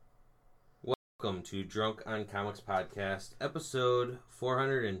Welcome to Drunk on Comics Podcast, episode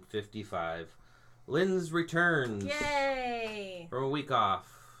 455. Lynn's returns. Yay! From a week off.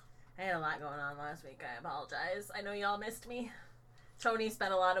 I had a lot going on last week. I apologize. I know y'all missed me. Tony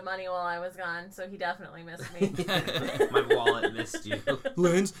spent a lot of money while I was gone, so he definitely missed me. My wallet missed you.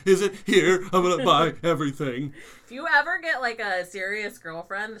 Lynn's, is it here? I'm gonna buy everything. If you ever get like a serious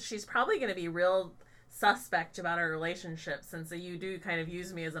girlfriend, she's probably going to be real suspect about our relationship, since you do kind of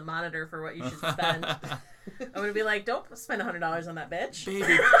use me as a monitor for what you should spend. I'm going to be like, don't spend $100 on that bitch.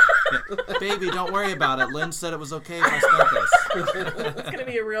 Baby, don't worry about it. Lynn said it was okay if I spent this. It's going to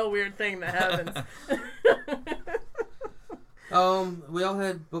be a real weird thing that happens. We all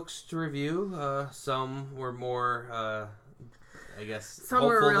had books to review. Some were more, I guess, some hopeful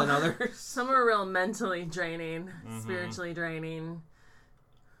were real, than others. Some were real mentally draining, spiritually draining.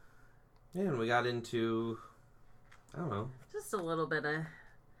 Yeah, and we got into, I don't know. Just a little bit of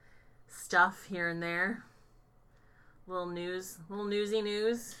stuff here and there. Little newsy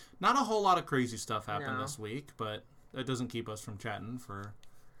news. Not a whole lot of crazy stuff happened No. this week, but that doesn't keep us from chatting for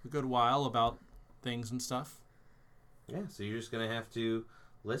a good while about things and stuff. Yeah, so you're just going to have to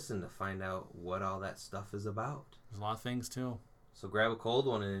listen to find out what all that stuff is about. There's a lot of things, too. So grab a cold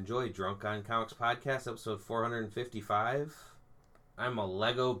one and enjoy Drunk on Comics Podcast, episode 455. I'm a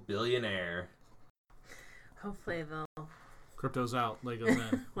Lego billionaire. Hopefully they'll Crypto's out, Lego's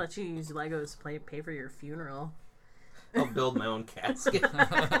in. let you use Legos to pay for your funeral. I'll build my own casket.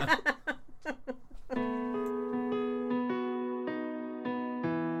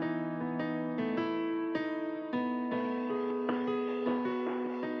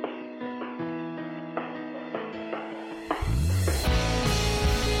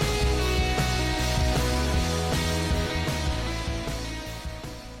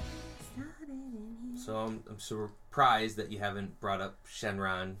 So I'm surprised that you haven't brought up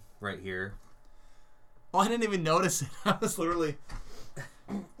Shenron right here. Oh, I didn't even notice it. I was literally...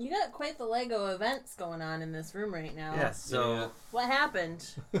 You got quite the Lego events going on in this room right now. Yes, so What happened?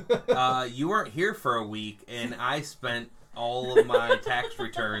 you weren't here for a week, and I spent all of my tax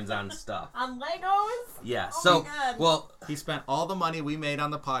returns on stuff. On Legos? Yeah, Oh so, my God. well, He spent all the money we made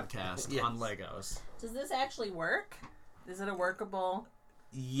on the podcast Yes. on Legos. Does this actually work? Is it a workable...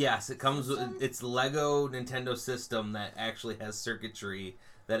 yes, it comes with, it's Lego Nintendo system that actually has circuitry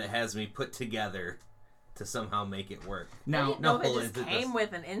that it has me put together to somehow make it work. I Now, didn't know if it hold just on, came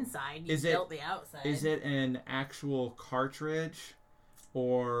with an inside. You Is it- built the outside. is it an actual cartridge,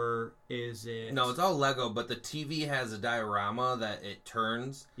 or is it... No, it's all Lego, but the TV has a diorama that it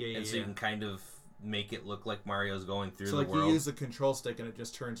turns, and so you can kind of make it look like Mario's going through So, the like, world. you use the control stick and it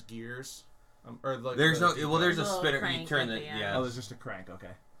just turns gears? Or like There's the- no, well, there's a Little spinner. You crank turn at the, the end. yeah, Oh, there's just a crank, okay.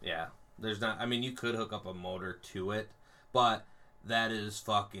 yeah. There's not. I mean, you could hook up a motor to it, but that is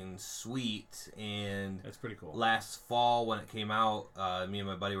fucking sweet. And That's pretty cool. last fall when it came out, me and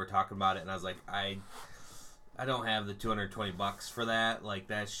my buddy were talking about it, and I was like, I don't have the $220 for that. Like,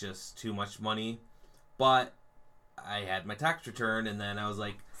 that's just too much money. But I had my tax return, and then I was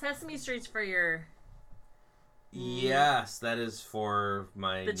like, Sesame Street's for your... yes, that is for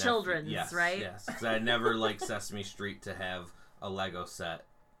my The nephew. children's, Yes, right? Yes, because I never liked Sesame Street to have a Lego set.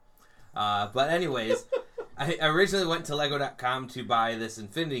 But anyways, I originally went to Lego.com to buy this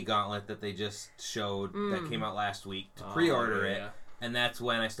Infinity Gauntlet that they just showed that came out last week to pre-order it. And that's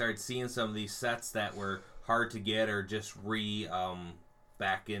when I started seeing some of these sets that were hard to get or just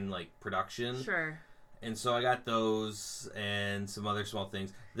back in like production. Sure. And so I got those and some other small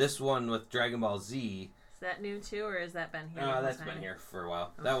things. This one with Dragon Ball Z. Is that new too, or has that been here? all the That's time? been here for a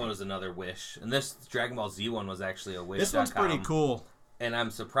while. That one was another Wish. And this Dragon Ball Z one was actually a Wish. This one's pretty cool. And I'm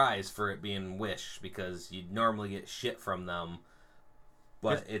surprised for it being Wish because you normally get shit from them.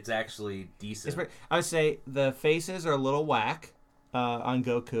 But it's actually decent. I would say the faces are a little whack on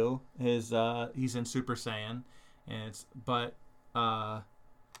Goku. He's in Super Saiyan, and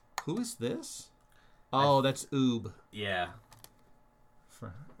who is this? Oh, that's Oob. Yeah.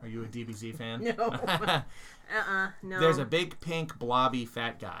 Are you a DBZ fan? No. No. There's a big pink blobby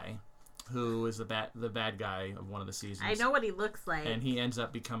fat guy who is the bad guy of one of the seasons. I know what he looks like. And he ends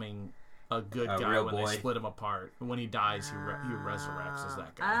up becoming a good guy real when boy. they split him apart. When he dies, he resurrects as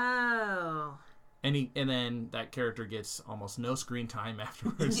that guy. Oh. And then that character gets almost no screen time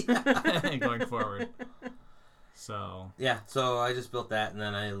afterwards going forward. So Yeah, so I just built that and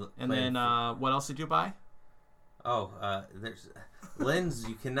then what else did you buy? there's Linz,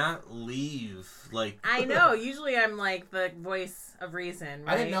 you cannot leave. Like I know. Usually I'm like the voice of reason,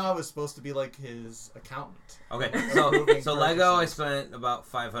 right? I didn't know I was supposed to be like his accountant. Okay, Moving so Lego, I purchases. spent about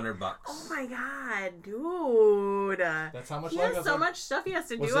 $500. Oh my god, dude. That's how much He Legos has so are? much stuff he has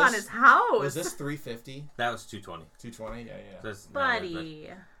to Was do this- on his house. Was this $350? That was $220. $220? Yeah. That's not that bad. Buddy.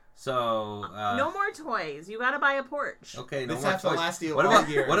 So No more toys. You gotta buy a porch. Okay, no This more has to toys. last you What all about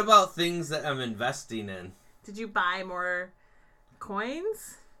year. what about things that I'm investing in? Did you buy more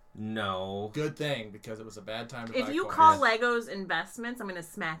coins? No. Good thing, because it was a bad time to buy If you coins. call Legos investments, I'm gonna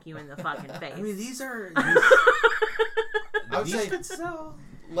smack you in the fucking face. I mean, these are. I would these say could sell.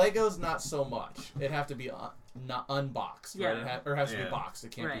 Legos, not so much. It'd have to be not unboxed, Yeah. right? Or it has to Yeah. be boxed.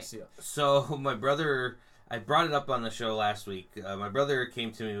 It can't be Right. sealed. So my brother, I brought it up on the show last week. My brother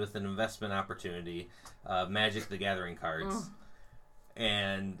came to me with an investment opportunity, Magic the Gathering cards,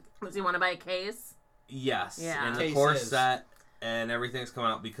 and Does he want to buy a case? yes, Yeah. and the Case core is. set and everything's coming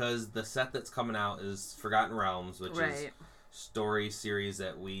out because the set that's coming out is Forgotten Realms, which is Right. story series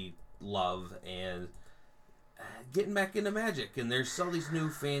that we love, and getting back into Magic. And there's all these new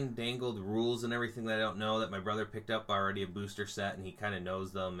fandangled rules and everything that I don't know that my brother picked up already a booster set, and he kind of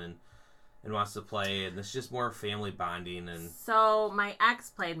knows them and wants to play, and it's just more family bonding. And So my ex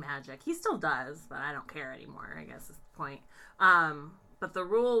played Magic. He still does, but I don't care anymore, I guess is the point. But the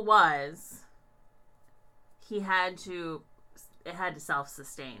rule was it had to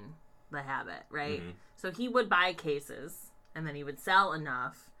self-sustain the habit, right? Mhm. So he would buy cases, and then he would sell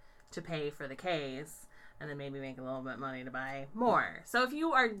enough to pay for the case, and then maybe make a little bit of money to buy more. So if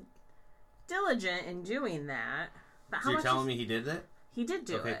you are diligent in doing that, but how so you're much telling me he did that? he did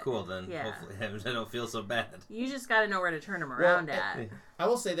do Okay, it. cool. Then Yeah. hopefully I don't feel so bad. You just got to know where to turn them around Well, at. I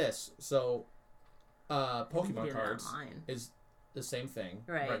will say this. So, You can Pokemon get it cards online. is the same thing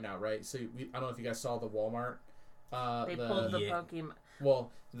Right. now, right? So I don't know if you guys saw the Walmart. They pulled the Yeah. Pokemon.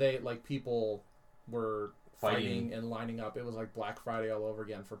 Well, people were Fighting. fighting and lining up. It was like Black Friday all over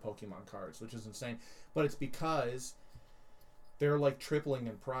again for Pokemon cards, which is insane. But it's because they're like tripling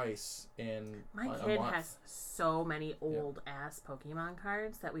in price in My a kid month. has so many old ass Pokemon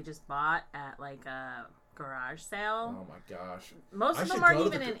cards that we just bought at like a garage sale. Oh my gosh! Most I of them should aren't go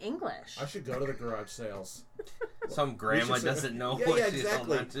to even the in English. I should go to the garage sales. Some grandma should- doesn't know Yeah, what yeah, she's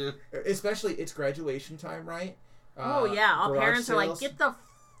exactly. holding on to. Especially it's graduation time, right? Oh yeah, all garage parents are like, sales. "Get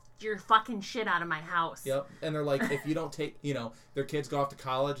your fucking shit out of my house." Yep, and they're like, if you don't take, their kids go off to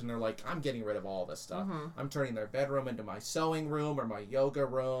college and they're like, I'm getting rid of all this stuff. Mhm. I'm turning their bedroom into my sewing room or my yoga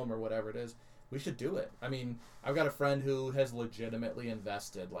room or whatever it is. We should do it. I mean, I've got a friend who has legitimately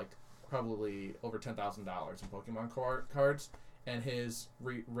invested like probably over $10,000 in Pokemon cards, and his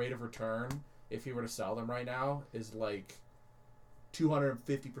rate of return, if he were to sell them right now, is like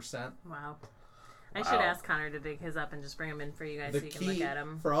 250%. Wow. I Wow. should ask Connor to dig his up and just bring them in for you guys The so you can key look at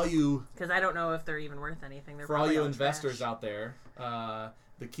them. for all you Because I don't know if they're even worth anything. They're for all probably you investors trash. out there,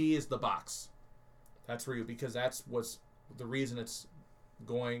 the key is the box. That's for you, because that's what's the reason it's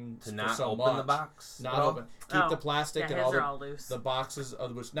going To for not so open much. the box. Not at all? open. Keep Oh, the plastic Yeah, and his all are all loose. the boxes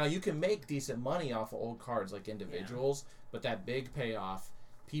of which now you can make decent money off of old cards like individuals, but that big payoff,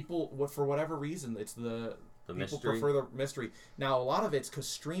 people for whatever reason, it's the people mystery. prefer the mystery. Now a lot of it's because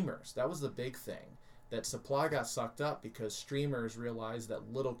streamers. That was the big thing. That supply got sucked up because streamers realized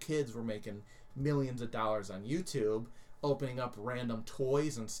that little kids were making millions of dollars on YouTube, opening up random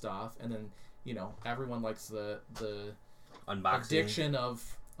toys and stuff, and then everyone likes the Unboxing. addiction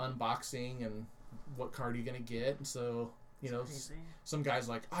of unboxing and what card are you gonna get. And so Crazy. some guys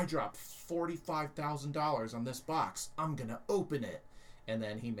like, I dropped $45,000 on this box, I'm gonna open it, and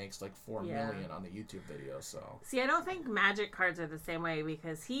then he makes like $4 million on the YouTube video. So See, I don't think Magic cards are the same way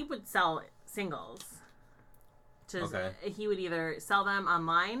because he would sell singles. Okay. He would either sell them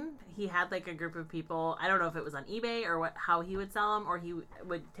online. He had like a group of people. I don't know if it was on eBay or how he would sell them, or he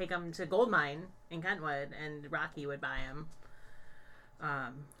would take them to Goldmine in Kentwood, and Rocky would buy them.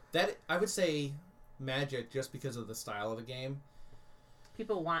 that I would say Magic, just because of the style of the game.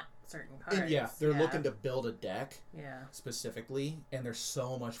 People want certain cards. And yeah, they're looking to build a deck Yeah. specifically, and there's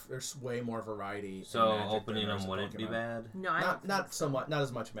way more variety. So in Magic opening than there is them in wouldn't be Pokemon. bad. No, I don't Not think so much, not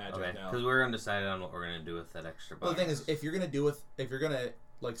as much Magic. Okay, No. because we're undecided on what we're gonna do with that extra box. Well, the thing is, if you're gonna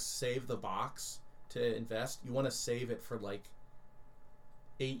like save the box to invest, you want to save it for like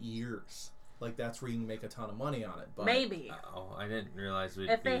 8 years. Like that's where you can make a ton of money on it. But Maybe. Oh, I didn't realize we'd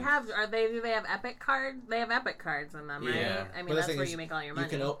If be... they have, do they have Epic cards? They have Epic cards in them, right? Yeah. I But mean, the that's thing where is, you make all your money.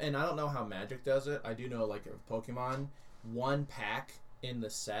 you can, and I don't know how Magic does it. I do know, like, of Pokemon, one pack in the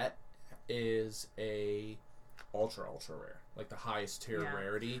set is a ultra rare. Like the highest tier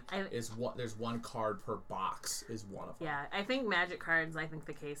rarity is what there's one card per box is one of them. Yeah, I think Magic cards, I think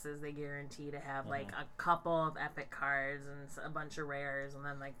the cases they guarantee to have like a couple of epic cards and a bunch of rares and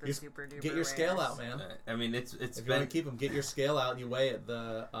then like the super duper Get your scale out, man. I mean, it's if you want to keep them, get your scale out and you weigh it.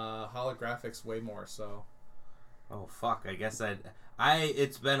 The holographics weigh more, so. Oh fuck! I guess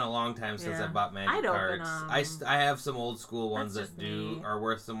it's been a long time since I bought Magic cards. I have some old school ones that are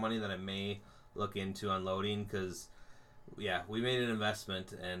worth some money that I may look into unloading because. Yeah, we made an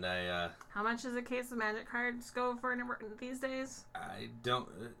investment, and I... How much does a case of Magic cards go for these days? I don't...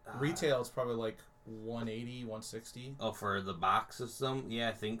 Retail is probably like $180, $160. Oh, for the box of some? Yeah,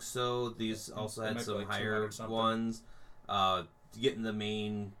 I think so. These also had some higher ones. Getting the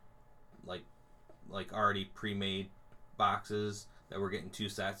main, like already pre-made boxes that we're getting 2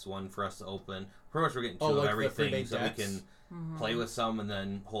 sets, one for us to open. Pretty much we're getting 2 of everything, so we can play with some and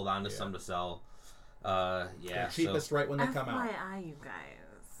then hold on to some to sell. The cheapest right when they come out. FYI, you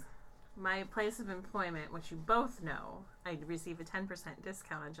guys, my place of employment, which you both know, I receive a 10%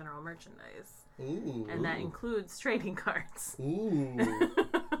 discount on general merchandise. Ooh. And that includes trading cards. Ooh.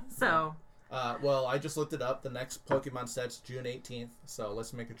 So. Well, I just looked it up. The next Pokemon set's June 18th, so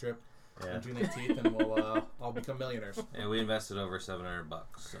let's make a trip on June 18th, and we'll all become millionaires. And we invested over $700,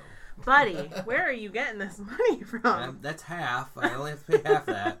 so. Buddy, where are you getting this money from? That's half. I only have to pay half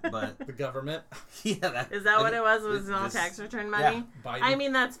that, but the government. Yeah, is that what it was? Was it all tax return money? Yeah, I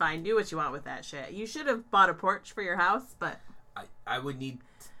mean, that's fine. Do what you want with that shit. You should have bought a porch for your house, but I would need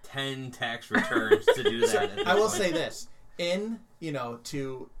 10 tax returns to do that. I will say this,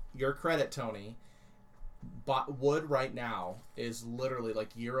 to your credit, Tony. Wood right now is literally like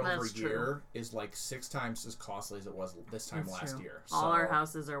year over year is like 6 times as costly as it was this time last year. So, all our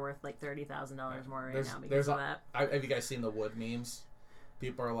houses are worth like $30,000 more right now because of that. Have you guys seen the wood memes?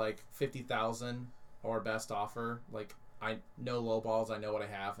 People are like 50,000 or best offer. Like I know low balls. I know what I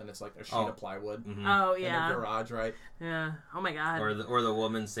have, and it's like a sheet of plywood. Mm-hmm. Oh yeah, in a garage, right? Yeah. Oh my god. Or the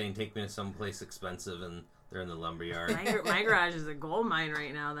woman saying, "Take me to someplace expensive," and they're in the lumberyard. My garage is a gold mine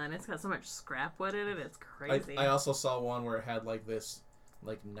right now. Then it's got so much scrap wood in it. It's crazy. I also saw one where it had like this,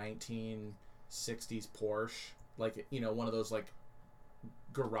 like 1960s Porsche, like one of those like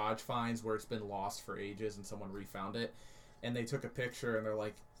garage finds where it's been lost for ages and someone refound it, and they took a picture and they're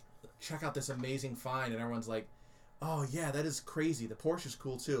like, "Check out this amazing find," and everyone's like, "Oh yeah, that is crazy. The Porsche is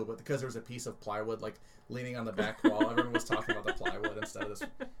cool too," but because there was a piece of plywood like leaning on the back wall, everyone was talking about the plywood instead of this,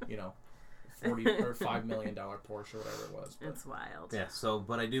 $40 or $5 million Porsche or whatever it was. But. It's wild. Yeah.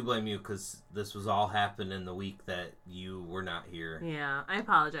 But I do blame you because this was all happened in the week that you were not here. Yeah, I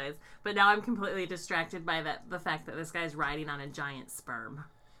apologize, but now I'm completely distracted by the fact that this guy's riding on a giant sperm.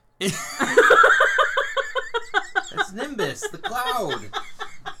 It's Nimbus, the cloud.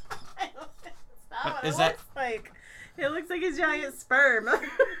 Is that like? It looks like a giant sperm.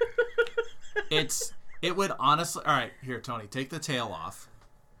 It would honestly. All right, here, Tony, take the tail off.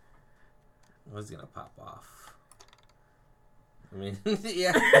 It's gonna pop off. I mean,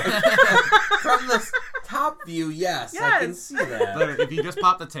 yeah. From the top view, yes, I can see that. But if you just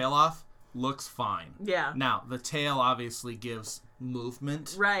pop the tail off, looks fine. Yeah. Now the tail obviously gives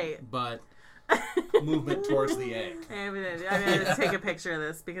movement, right? But movement towards the egg. I'm gonna take a picture of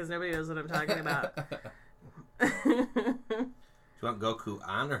this because nobody knows what I'm talking about. Do you want Goku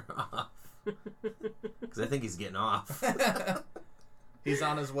on or off? Because I think he's getting off. He's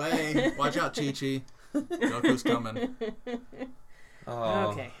on his way. Watch out, Chi-Chi. Goku's coming. Oh.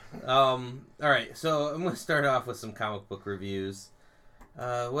 Okay. All right, so I'm going to start off with some comic book reviews.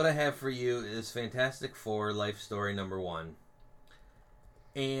 What I have for you is Fantastic Four Life Story #1.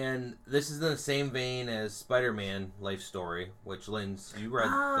 And this is in the same vein as Spider-Man Life Story, which, Linz, you read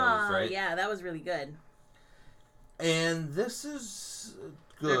those, right? Yeah, that was really good. And this is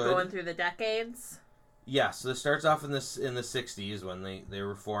good. They're going through the decades. Yeah, so this starts off in the 60s when they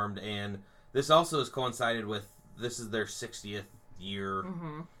were formed, and this also has coincided with, this is their 60th year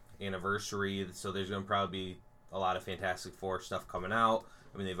anniversary, so there's going to probably be a lot of Fantastic Four stuff coming out.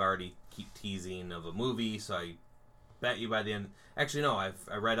 I mean, they've already keep teasing of a movie, so I bet you by the end... Actually, no, I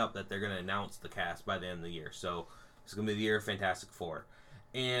read up that they're going to announce the cast by the end of the year, so it's going to be the year of Fantastic Four.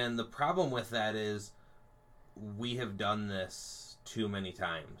 And the problem with that is we have done this too many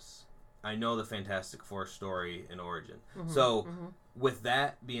times. I know the Fantastic Four story and origin. So, with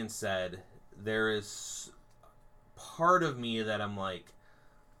that being said, there is part of me that I'm like,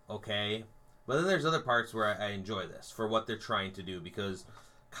 okay. But then there's other parts where I enjoy this for what they're trying to do, because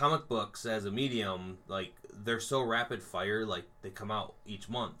comic books as a medium, like, they're so rapid fire, like, they come out each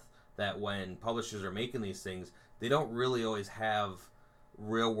month, that when publishers are making these things, they don't really always have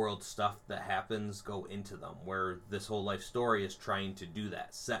real world stuff that happens go into them, where this whole life story is trying to do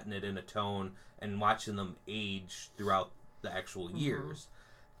that, setting it in a tone and watching them age throughout the actual years.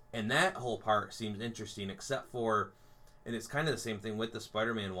 And that whole part seems interesting, except for, and it's kind of the same thing with the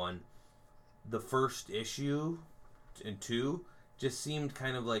Spider-Man one, the first issue and 2 just seemed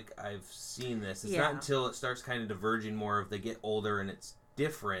kind of like I've seen this. It's not until it starts kind of diverging more of they get older and it's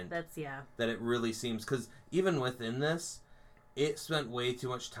different that it really seems, because even within this, it spent way too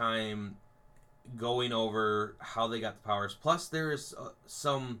much time going over how they got the powers. Plus, there's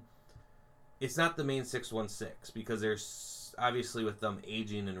some... It's not the main 616, because there's obviously with them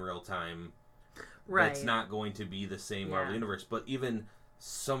aging in real time, it's not going to be the same Marvel Universe. But even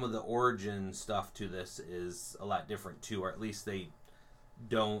some of the origin stuff to this is a lot different too, or at least they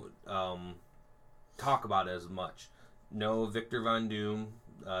don't talk about it as much. No Victor Von Doom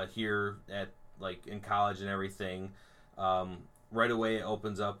here at in college and everything. Right away it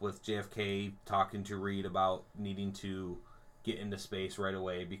opens up with JFK talking to Reed about needing to get into space right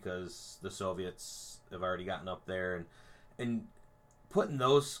away because the Soviets have already gotten up there, and putting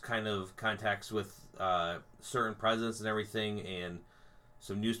those kind of contacts with certain presidents and everything, and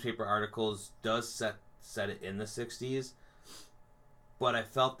some newspaper articles does set it in the 60s. But I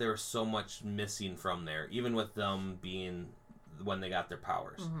felt there was so much missing from there, even with them being when they got their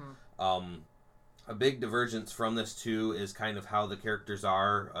powers. A big divergence from this too is kind of how the characters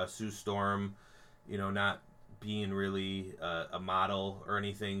are. Sue Storm, not being really a model or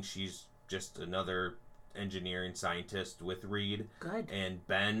anything. She's just another engineering scientist with Reed. Good. And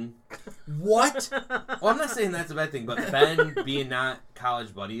Ben. What? Well, I'm not saying that's a bad thing, but Ben being not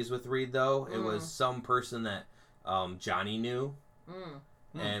college buddies with Reed, though, it was some person that Johnny knew.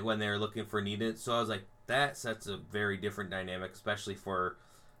 And when they were looking for needed. So I was like, that sets a very different dynamic, especially for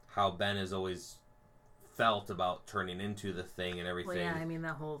how Ben has always felt about turning into the thing and everything. Well, yeah, I mean,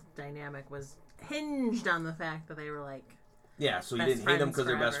 that whole dynamic was hinged on the fact that they were so you didn't hate them because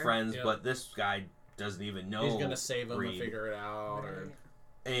they're best friends, but this guy doesn't even know he's gonna save them and figure it out.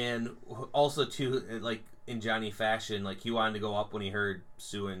 And also too, in Johnny fashion, he wanted to go up when he heard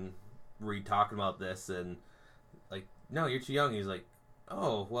Sue and Reed talking about this, and no, you're too young. He's like,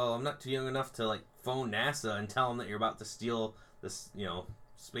 oh well, I'm not too young enough to phone NASA and tell them that you're about to steal this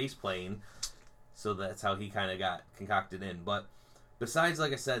space plane. So that's how he kind of got concocted in. But besides,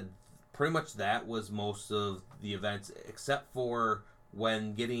 like I said, pretty much that was most of the events, except for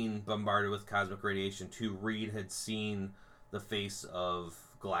when getting bombarded with cosmic radiation, too, Reed had seen the face of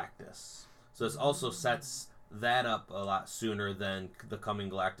Galactus. So this also sets that up a lot sooner than the Coming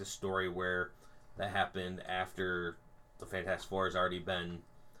Galactus story, where that happened after the Fantastic Four has already been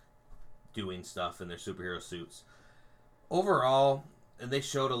doing stuff in their superhero suits. Overall, and they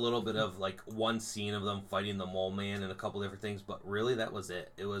showed a little bit of one scene of them fighting the Mole Man and a couple different things, but really that was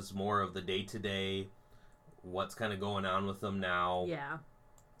it. It was more of the day-to-day, what's kind of going on with them now. Yeah.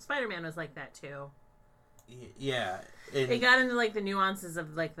 Spider-Man was like that too. Yeah. It got into the nuances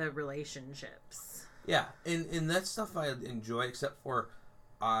of the relationships. Yeah, and that stuff I enjoy, except for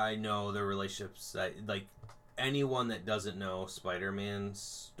I know the relationships that, anyone that doesn't know Spider-Man's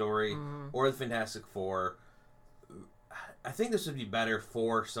story or the Fantastic Four, I think this would be better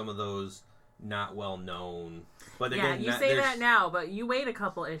for some of those not well known. But again, you say that now, but you wait a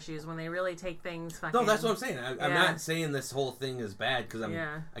couple issues when they really take things fucking... No, that's what I'm saying. I'm not saying this whole thing is bad, because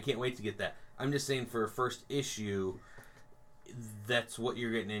I can't wait to get that. I'm just saying for a first issue, that's what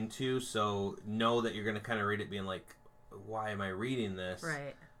you're getting into, so know that you're going to kind of read it being why am I reading this?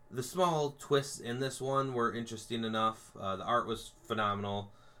 Right. The small twists in this one were interesting enough. The art was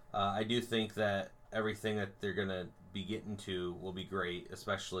phenomenal. I do think that everything that they're going to be getting to will be great,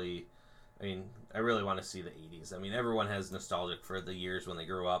 especially... I mean, I really want to see the 80s. I mean, everyone has nostalgic for the years when they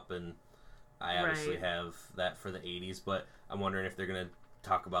grew up, and I obviously have that for the 80s, but I'm wondering if they're going to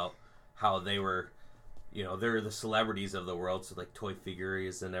talk about how they were, they're the celebrities of the world, so toy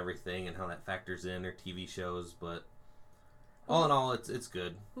figures and everything, and how that factors in, or TV shows, but all in all, it's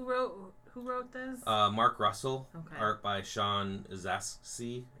good. Who wrote this? Mark Russell, art by Sean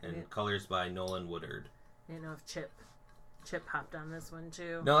Zaskey, and colors by Nolan Woodard. I didn't know if Chip hopped on this one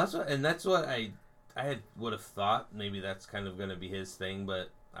too. No, that's what I would have thought. Maybe that's kind of going to be his thing,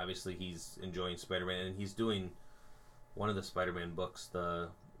 but obviously he's enjoying Spider-Man, and he's doing one of the Spider-Man books, the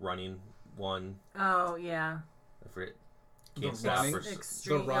running one. Oh yeah. I forget. The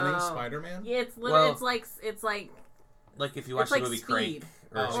running Spider-Man. Yeah, it's literally it's like if you watch the movie Speed. Crank.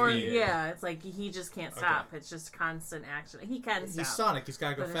 Or it's he just can't stop. Okay. It's just constant action. He can stop. He's Sonic. He's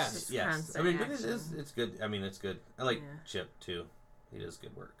gotta go fast. Yes, I mean, but it's good. I mean, it's good. I like Chip too. He does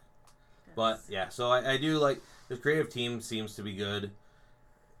good work. Yes. But yeah, so I do like the creative team seems to be good.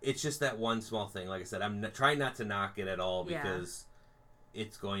 it's just that one small thing. Like I said, I'm trying not to knock it at all because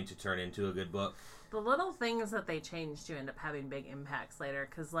it's going to turn into a good book. The little things that they change to end up having big impacts later.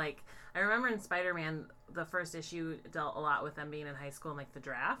 Because, like, I remember in Spider-Man, the first issue dealt a lot with them being in high school and, like, the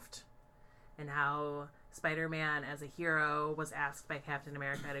draft. And how Spider-Man, as a hero, was asked by Captain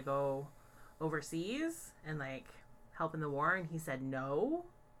America to go overseas and, like, help in the war. And he said no.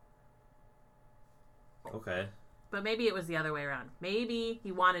 Okay. But maybe it was the other way around. Maybe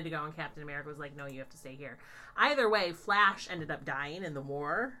he wanted to go and Captain America was like, no, you have to stay here. Either way, Flash ended up dying in the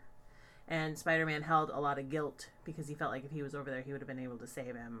war. And Spider-Man held a lot of guilt because he felt like if he was over there, he would have been able to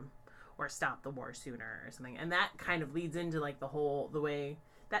save him or stop the war sooner or something. And that kind of leads into like the way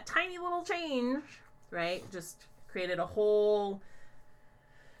that tiny little change, right, just created a whole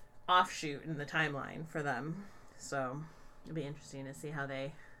offshoot in the timeline for them. So it'll be interesting to see how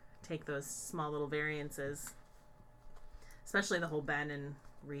they take those small little variances, especially the whole Ben and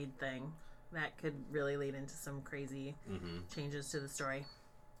Reed thing. That could really lead into some crazy changes to the story.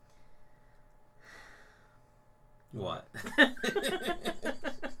 What?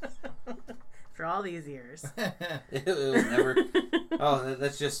 For all these years. It was never. Oh,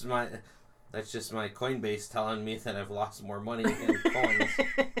 that's just my Coinbase telling me that I've lost more money in coins.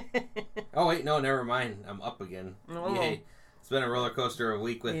 Oh wait, no, never mind. I'm up again. Oh. Yay! It's been a roller coaster of a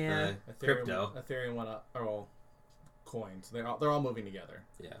week with crypto. Ethereum went up. Or all coins. They're all moving together.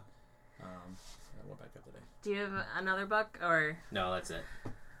 Yeah. I went back up today. Do you have another book or? No, that's it.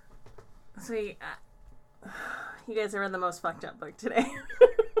 So you guys are in the most fucked up book today.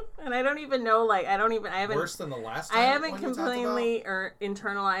 And I don't even know, like, I haven't... Worse than the last time? I haven't completely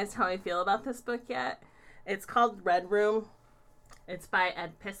internalized how I feel about this book yet. It's called Red Room. It's by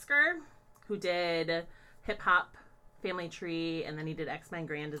Ed Piskor, who did Hip Hop, Family Tree, and then he did X-Men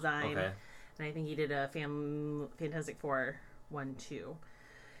Grand Design. Okay. And I think he did a Fantastic Four 1, 2.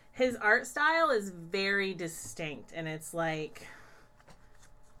 His art style is very distinct, and it's, like,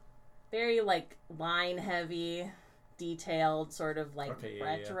 very, like, line-heavy, detailed, sort of, like,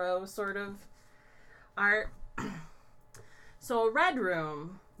 retro sort of art. So a Red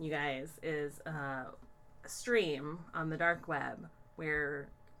Room, you guys, is a stream on the dark web where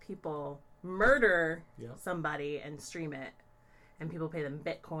people murder somebody and stream it. And people pay them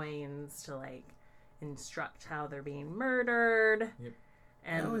bitcoins to, like, instruct how they're being murdered. Yep.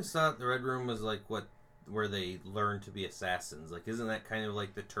 And I always thought the Red Room was, like, where they learn to be assassins. Like, isn't that kind of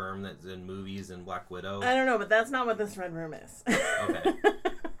like the term that's in movies and Black Widow? I don't know, but that's not what this Red Room is. Okay.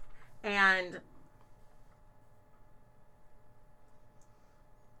 And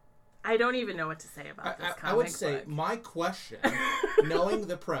I don't even know what to say about this comic I would say book. my question, knowing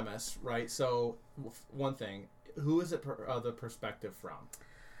the premise, right? So, one thing, who is it the perspective from?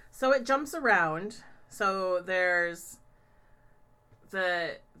 So it jumps around. So there's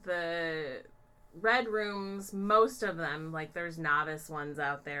the Red Rooms, most of them, like there's novice ones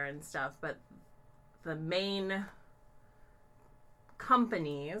out there and stuff, but the main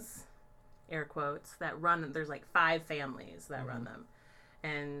companies, air quotes, that run, there's like 5 families that run them.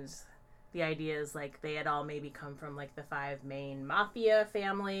 And the idea is like they had all maybe come from like the 5 main mafia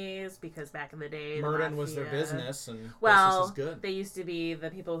families, because back in the day, Murden was their business, and well, business is good. They used to be the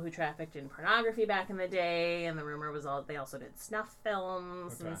people who trafficked in pornography back in the day, and the rumor was they also did snuff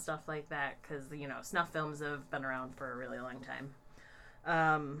films and stuff like that, because snuff films have been around for a really long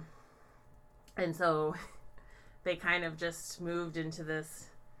time. And so they kind of just moved into this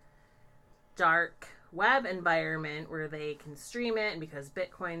dark web environment where they can stream it, and because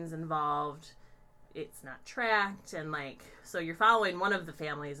Bitcoin's involved, it's not tracked, and like, so you're following one of the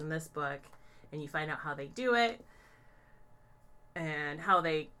families in this book, and you find out how they do it and how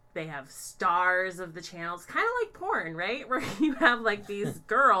they have stars of the channels, kind of like porn, right? Where you have like these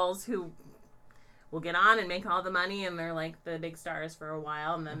girls who will get on and make all the money, and they're like the big stars for a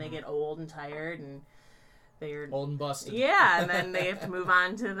while, and then they get old and tired, and they're old and busted. Yeah, and then they have to move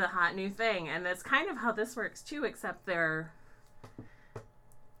on to the hot new thing. And that's kind of how this works too, except they're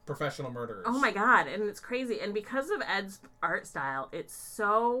professional murderers. Oh my god, and it's crazy. And because of Ed's art style, it's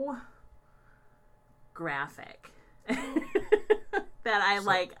so graphic that I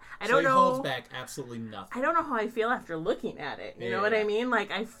don't know. He holds back absolutely nothing. I don't know how I feel after looking at it. You know what I mean? Like,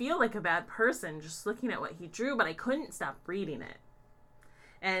 I feel like a bad person just looking at what he drew, but I couldn't stop reading it.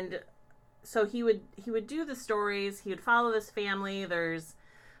 And so he would do the stories. He would follow this family. There's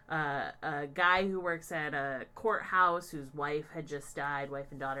a guy who works at a courthouse whose wife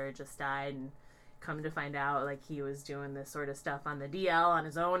and daughter had just died, and come to find out, like, he was doing this sort of stuff on the DL on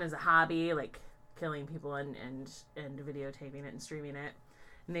his own as a hobby, like killing people and videotaping it and streaming it.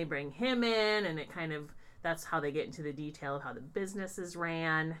 And they bring him in, and it kind of, that's how they get into the detail of how the businesses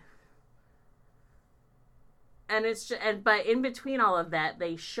ran. And it's just, but in between all of that,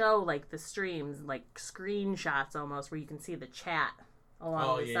 they show like the streams, like screenshots almost, where you can see the chat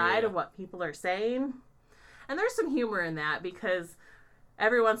along the side of what people are saying. And there's some humor in that, because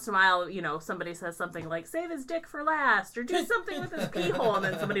every once in a while, you know, somebody says something like, save his dick for last, or do something with his pee hole, and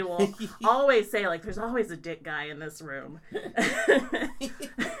then somebody will always say, like, there's always a dick guy in this room.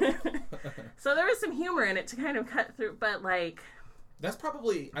 So there is some humor in it to kind of cut through, but like... That's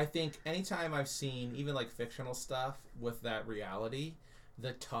probably, I think, anytime I've seen even like fictional stuff with that reality,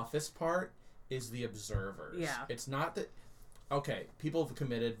 the toughest part is the observers. Yeah. It's not that, okay, people have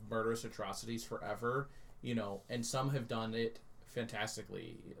committed murderous atrocities forever, you know, and some have done it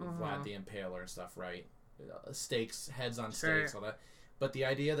fantastically. Vlad the Impaler and stuff, right? Stakes, heads on stakes, all that. But the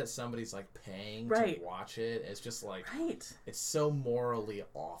idea that somebody's like paying to watch it is just like, it's so morally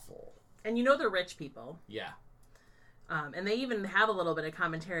awful. And you know they're rich people. Yeah. And they even have a little bit of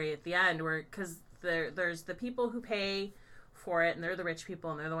commentary at the end where, because there's the people who pay for it, and they're the rich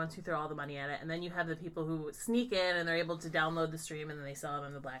people, and they're the ones who throw all the money at it. And then you have the people who sneak in, and they're able to download the stream, and then they sell it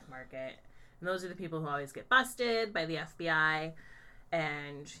on the black market. And those are the people who always get busted by the FBI.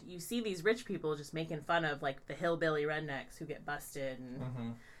 And you see these rich people just making fun of, like, the hillbilly rednecks who get busted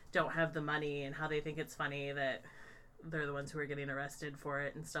and don't have the money, and how they think it's funny that they're the ones who are getting arrested for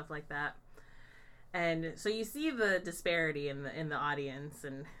it and stuff like that. And so you see the disparity in the audience,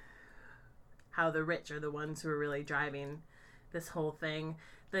 and how the rich are the ones who are really driving this whole thing.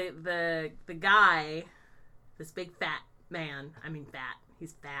 The guy, this big fat man,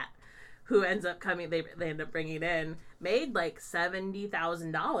 he's fat, who ends up coming, they end up bringing in, made like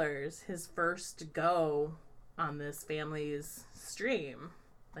 $70,000 his first go on this family's stream,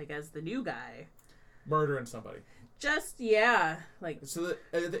 like as the new guy. Murdering somebody. Just, like... So,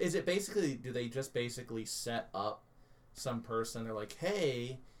 is it basically... Do they just basically set up some person? They're like,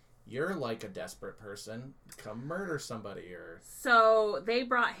 hey, you're like a desperate person. Come murder somebody, or... So, they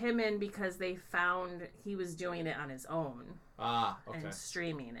brought him in because they found he was doing it on his own. Ah, okay. And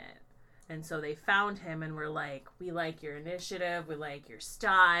streaming it. And so they found him and were like, we like your initiative. We like your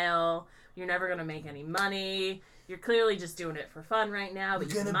style. You're never going to make any money. You're clearly just doing it for fun right now, but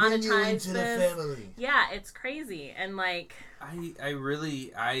you can monetize this. Yeah, it's crazy. And like,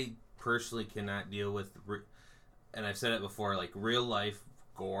 I personally cannot deal with, and I've said it before, like real life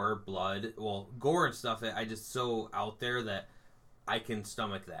gore, blood, gore and stuff. I just so out there that I can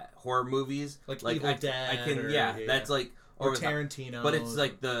stomach that. Horror movies, like Evil Dead, I can, that's like, or Tarantino, but it's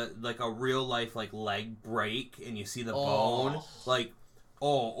like a real life like leg break and you see the bone, like.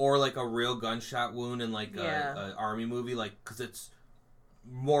 Oh, or like a real gunshot wound in like a army movie, like, because it's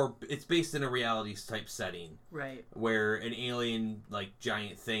based in a reality type setting, right? Where an alien like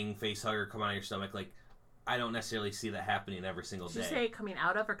giant thing face hugger come out of your stomach, like I don't necessarily see that happening every single day. Did you say coming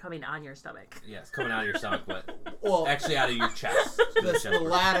out of or coming on your stomach? Yes, coming out of your stomach, but actually out of your chest. The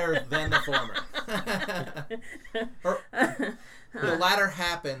latter than the former. The latter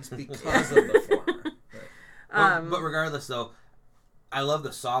happens because of the former. But regardless, though. I love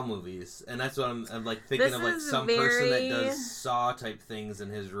the Saw movies, and that's what I'm like thinking of, like some person that does Saw type things in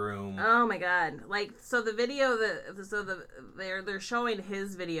his room. Oh my god! Like, so the video they're showing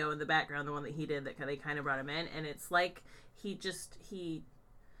his video in the background, the one that he did that they kind of brought him in, and it's like he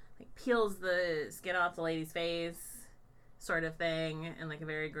like peels the skin off the lady's face, sort of thing, in like a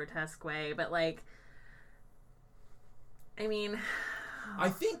very grotesque way. But like, I mean, I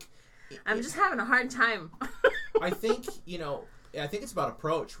think I'm just having a hard time. I think it's about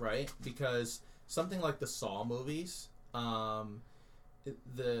approach, right? Because something like the Saw movies,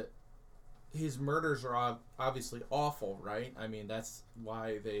 his murders are obviously awful, right? I mean, that's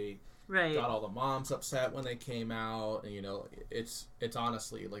why they got all the moms upset when they came out, and it's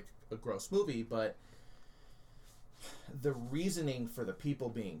honestly like a gross movie. But the reasoning for the people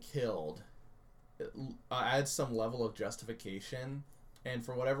being killed adds some level of justification, and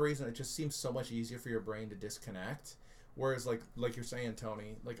for whatever reason, it just seems so much easier for your brain to disconnect. Whereas, like you're saying,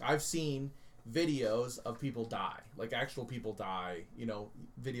 Tony, like I've seen videos of people die, like actual people die.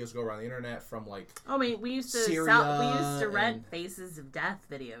 Videos go around the internet from like. Oh, I mean, we used to rent Faces of Death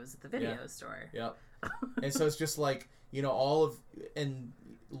videos at the video store. Yep. And so it's just like all of and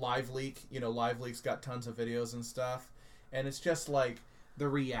LiveLeak. LiveLeak's got tons of videos and stuff, and it's just like the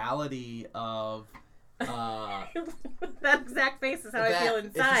reality of. That exact face is how I feel inside.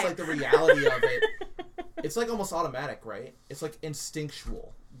 It's just like the reality of it. It's like almost automatic, right? It's like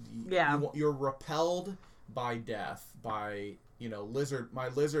instinctual. Yeah. You're repelled by death, by, my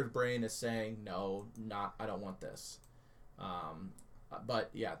lizard brain is saying, no, I don't want this. But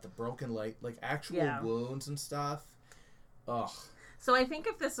yeah, the broken leg, like actual wounds and stuff. Ugh. So I think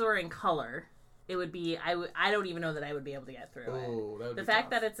if this were in color, it would be. I don't even know that I would be able to get through it. The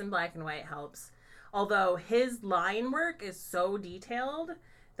fact that it's in black and white helps. Although his line work is so detailed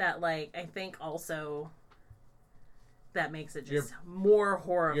that, like, I think also that makes it just more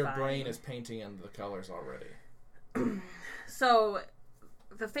horrifying. Your brain is painting in the colors already. So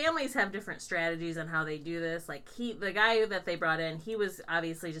the families have different strategies on how they do this. Like, the guy that they brought in, he was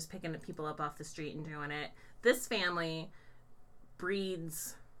obviously just picking people up off the street and doing it. This family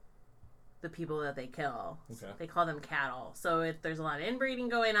breeds the people that they kill. Okay. They call them cattle. So there's a lot of inbreeding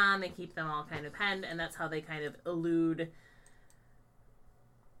going on. They keep them all kind of penned, and that's how they kind of elude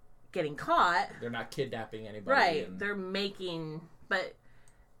getting caught. They're not kidnapping anybody. Right. They're making... But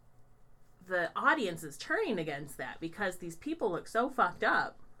the audience is turning against that because these people look so fucked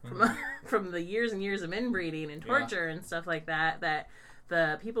up from the years and years of inbreeding and torture and stuff like that, that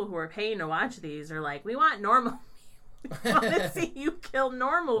the people who are paying to watch these are like, we want normal... I want to see you kill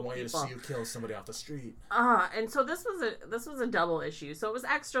normal people. I want you to see you kill somebody off the street. And so this was a double issue. So it was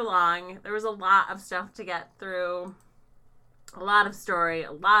extra long. There was a lot of stuff to get through. A lot of story,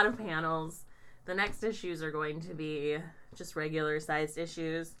 a lot of panels. The next issues are going to be just regular sized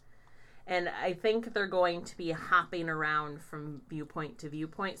issues. And I think they're going to be hopping around from viewpoint to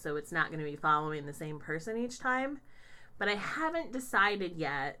viewpoint, so it's not going to be following the same person each time. But I haven't decided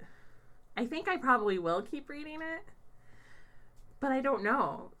yet. I think I probably will keep reading it. But I don't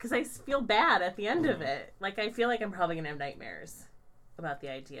know, because I feel bad at the end of it. Like, I feel like I'm probably going to have nightmares about the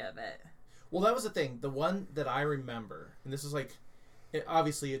idea of it. Well, that was the thing. The one that I remember, and this is like,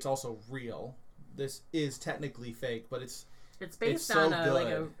 obviously it's also real. This is technically fake, but it's based so on like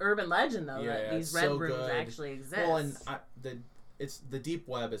a urban legend, though, that these red rooms actually exist. Well, and the deep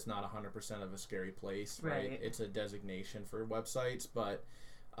web is not 100% of a scary place, right? It's a designation for websites, but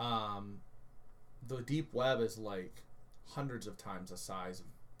the deep web is like hundreds of times the size of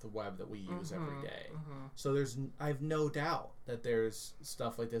the web that we use every day. So I have no doubt that there's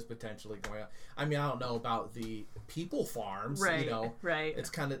stuff like this potentially going on. I mean, I don't know about the people farms, right? You know, right? It's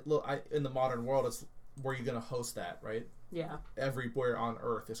kind of in the modern world, it's where you're going to host that, right? Yeah. Everywhere on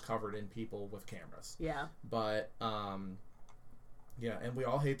Earth is covered in people with cameras. Yeah. But yeah, and we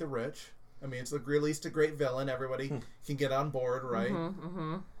all hate the rich. I mean, it's the least a great villain. Everybody can get on board, right?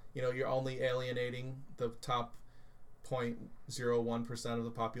 You know, you're only alienating the top 0.01% of the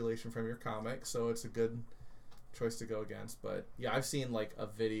population from your comic, so it's a good choice to go against. But yeah, I've seen like a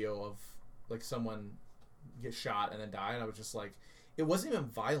video of like someone get shot and then die, and I was just like, it wasn't even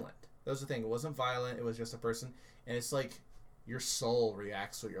violent. That was the thing. It wasn't violent. It was just a person, and it's like your soul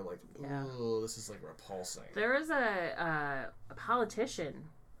reacts, so you're like, ooh, this is like repulsing. There was a politician,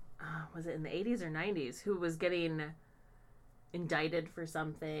 was it in the 80s or 90s, who was getting indicted for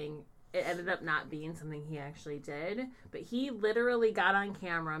something. It ended up not being something he actually did, but he literally got on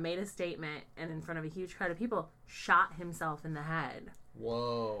camera, made a statement, and in front of a huge crowd of people, shot himself in the head.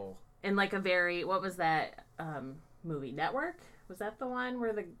 Whoa. In like a very, what was that movie, Network? Was that the one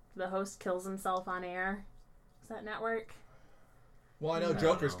where the host kills himself on air? Was that Network? Well, I know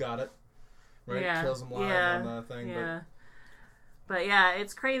Joker's got it, right? Yeah. Kills him live on the thing. Yeah. But yeah,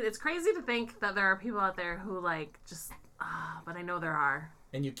 it's crazy. It's crazy to think that there are people out there who like just, but I know there are.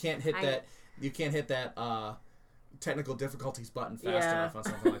 And you can't hit that. You can't hit that technical difficulties button fast enough on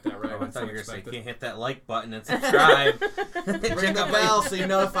something like that, right? I thought you were going to say you can't hit that like button and subscribe. Ring the bell so you're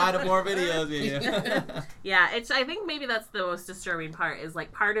notified of more videos. Yeah, I think maybe that's the most disturbing part. Is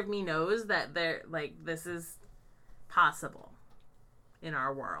like part of me knows that this is possible in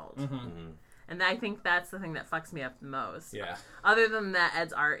our world, and I think that's the thing that fucks me up the most. Yeah. Other than that,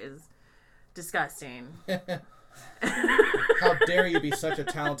 Ed's art is disgusting. How dare you be such a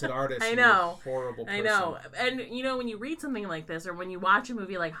talented artist? I know. You horrible person. I know. And you know, when you read something like this, or when you watch a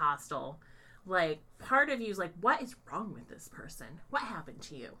movie like Hostel, like part of you is like, what is wrong with this person? What happened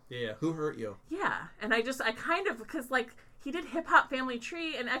to you? Yeah. Who hurt you? Yeah. And I kind of, because like he did Hip Hop Family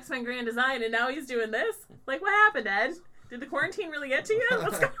Tree and X-Men Grand Design, and now he's doing this. Like, what happened, Ed? Did the quarantine really get to you?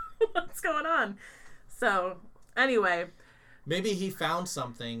 What's going on? So anyway. Maybe he found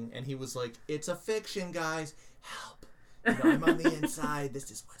something and he was like, it's a fiction, guys. Help. You know, I'm on the inside.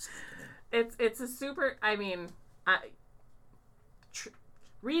 This is what's happening. It's a super, I mean,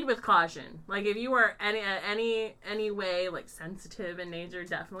 read with caution. Like, if you are any way, like, sensitive in nature,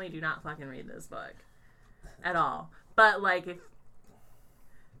 definitely do not fucking read this book. At all. But, like,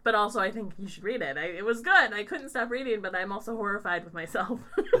 but also I think you should read it. It was good. I couldn't stop reading, but I'm also horrified with myself.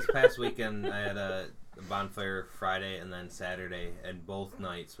 This past weekend, I had a bonfire Friday and then Saturday, and both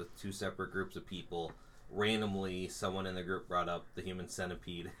nights with two separate groups of people. randomly someone in the group brought up the Human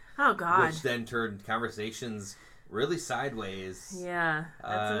Centipede, Oh God. which then turned conversations really sideways. Yeah,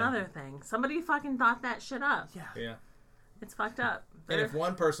 that's another thing. Somebody fucking thought that shit up. Yeah. It's fucked up. And if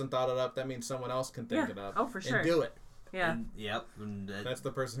one person thought it up, that means someone else can think it up. Oh, for sure. And do it. Yeah. And That's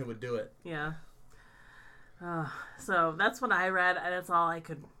the person who would do it. Yeah. So that's what I read, and that's all I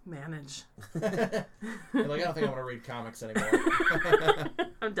could manage. You're like, I don't think I want to read comics anymore.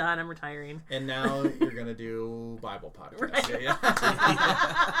 I'm done. I'm retiring. And now you're going to do Bible podcasts. Right. Yeah.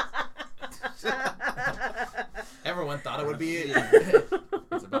 Everyone thought it would be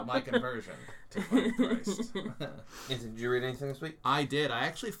it's about my conversion to find Christ. Did you read anything this week? I did. I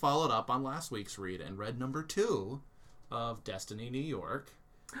actually followed up on last week's read and read number 2 of Destiny New York.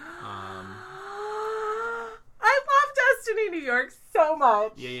 I love Destiny New York so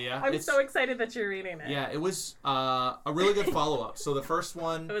much. Yeah. I'm so excited that you're reading it. Yeah, it was a really good follow-up. So the first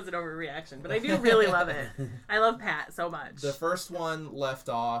one... It was an overreaction, but I do really love it. I love Pat so much. The first one left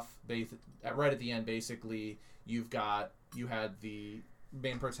off right at the end. Basically, you had the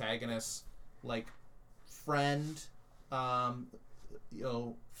main protagonist, like, friend with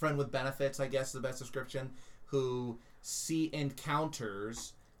benefits, I guess is the best description, who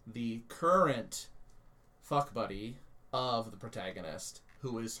encounters the current fuck buddy of the protagonist,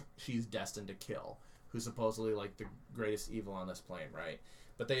 she's destined to kill, who's supposedly like the greatest evil on this plane, right?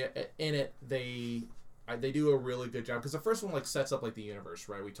 But they do a really good job, because the first one like sets up like the universe,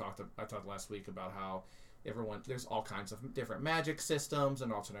 right? I talked last week about how there's all kinds of different magic systems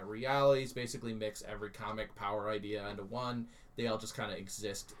and alternate realities, basically mix every comic power idea into one. They all just kind of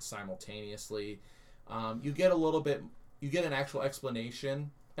exist simultaneously. You get an actual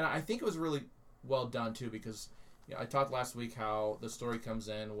explanation, and I think it was really well done too, because I talked last week how the story comes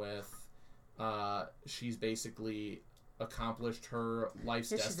in with she's basically accomplished her life's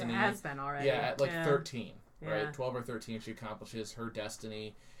destiny. She has been already. Yeah, at 13, right? 12 or 13, she accomplishes her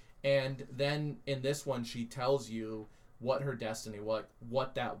destiny. And then in this one, she tells you what her destiny, what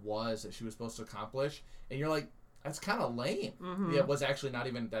that was that she was supposed to accomplish. And you're like, that's kind of lame. Mm-hmm. Yeah, it was actually not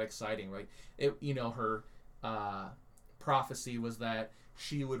even that exciting, right? Her prophecy was that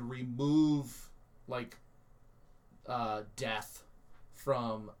she would remove, like, death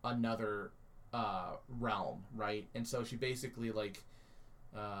from another realm, right? And so she basically, like,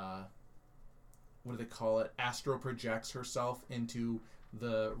 what do they call it? Astro projects herself into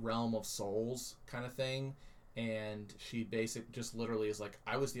the realm of souls kind of thing. And she just literally is like,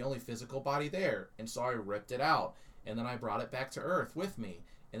 I was the only physical body there, and so I ripped it out, and then I brought it back to Earth with me,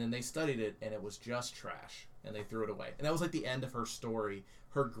 and then they studied it, and it was just trash, and they threw it away. And that was like the end of her story,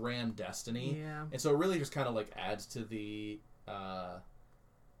 her grand destiny. Yeah. And so it really just kind of like adds to the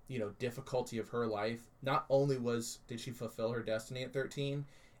difficulty of her life. Not only did she fulfill her destiny at 13,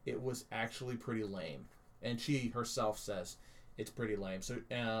 it was actually pretty lame, and she herself says it's pretty lame. So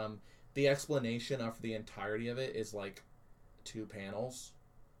the explanation of the entirety of it is like 2 panels,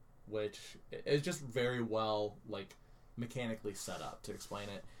 which is just very well like mechanically set up to explain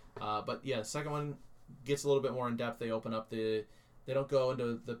it. But yeah, the second one gets a little bit more in depth. They open up they don't go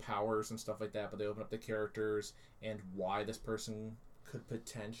into the powers and stuff like that, but they open up the characters and why this person could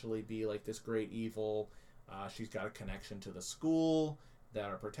potentially be like this great evil. She's got a connection to the school that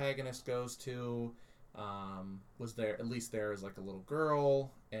our protagonist goes to. Was there at least there as like a little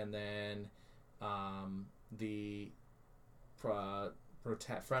girl, and then the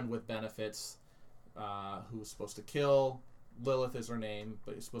friend with benefits who was supposed to kill Lilith is her name,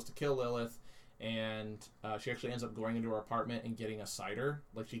 but he's supposed to kill Lilith, and she actually ends up going into her apartment and getting a cider.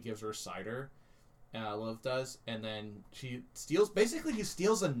 Like, she gives her a cider, Lilith does, and then she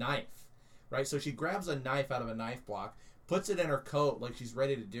steals a knife, right? So she grabs a knife out of a knife block, puts it in her coat like she's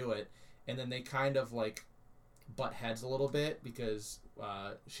ready to do it, and then they kind of like butt heads a little bit because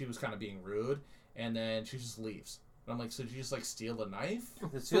she was kind of being rude, and then she just leaves. And I'm like, so did you just like steal the knife?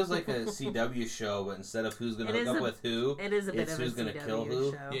 This feels like a CW show, but instead of who's going to hook up with who, it is a bit it's of who's a going to CW kill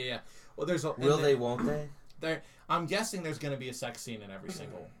who. show. Yeah. Well, Will they? Won't they? I'm guessing there's going to be a sex scene in every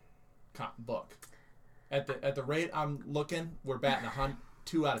single book. At the rate I'm looking, we're batting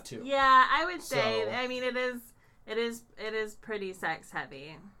 2 out of 2. Yeah, I would say. So, I mean, it is pretty sex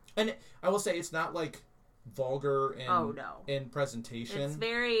heavy. And I will say it's not like vulgar in presentation. It's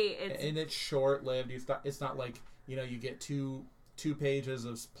it's short lived. It's not like you get two pages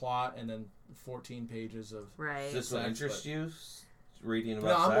of plot and then 14 pages of right. Is this what interests you? Reading about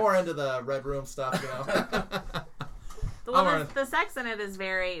no, I'm sex? more into the Red Room stuff. The sex in it is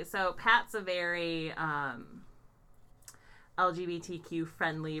very so. Pat's a very LGBTQ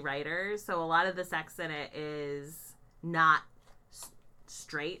friendly writer, so a lot of the sex in it is not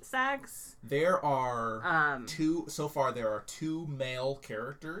straight sex. There are two. So far, there are 2 male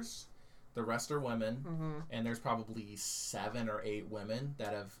characters. The rest are women, and there's probably 7 or 8 women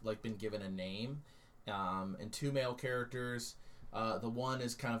that have like been given a name, and 2 male characters. The one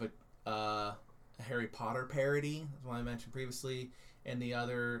is kind of a Harry Potter parody, as one I mentioned previously, and the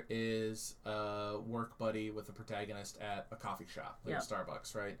other is a work buddy with the protagonist at a coffee shop, like a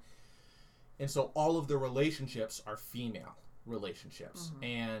Starbucks, right? And so all of the relationships are female relationships,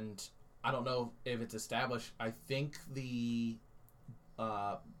 and I don't know if it's established. I think the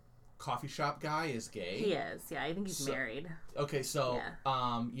coffee shop guy is gay. He is, yeah. I think he's married. Okay, so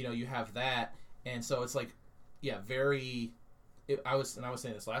you have that, and so it's like, very. I was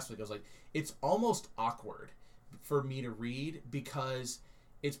saying this last week. I was like, it's almost awkward for me to read because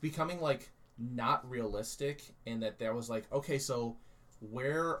it's becoming like not realistic, and that there was like, okay, so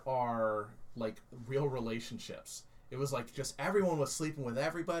where are like real relationships? It was like just everyone was sleeping with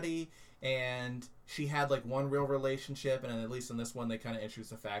everybody, and she had like one real relationship, and at least in this one they kind of introduced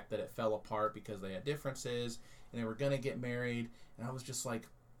the fact that it fell apart because they had differences and they were gonna get married, and I was just like,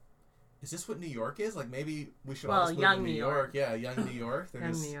 is this what New York is? Like, maybe we should all just move to New York. Yeah, young New York. They're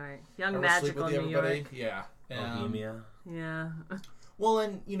young just, New York. Young magical New York. Yeah. Bohemia. Yeah. Well,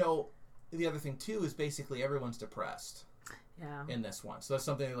 and, the other thing, too, is basically everyone's depressed. Yeah. In this one. So that's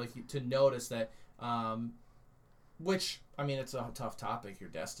something like to notice that, which, I mean, it's a tough topic,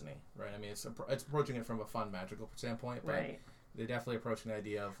 your destiny, right? I mean, it's approaching it from a fun, magical standpoint, but right. They're definitely approaching the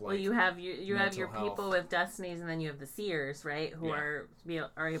idea of like. Well, you have your health. people with destinies, and then you have the seers, right? Who are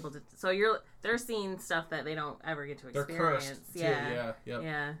able to. So they're seeing stuff that they don't ever get to experience. They're cursed, yeah, too.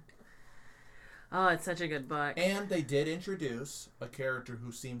 Yeah. Oh, it's such a good book. And they did introduce a character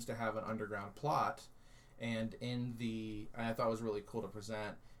who seems to have an underground plot, and I thought it was really cool to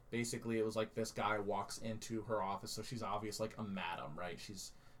present. Basically, it was like this guy walks into her office, so she's obvious like a madam, right?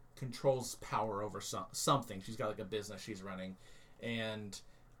 She's controls power over something. She's got like a business she's running, and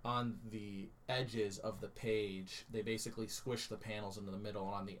on the edges of the page they basically squish the panels into the middle,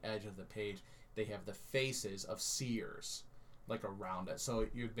 and on the edge of the page they have the faces of seers like around it. So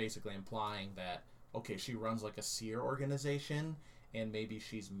you're basically implying that, okay, she runs like a seer organization, and maybe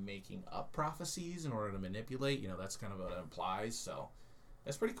she's making up prophecies in order to manipulate. That's kind of what it implies. So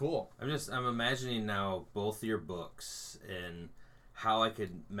that's pretty cool. I'm imagining now both your books and how I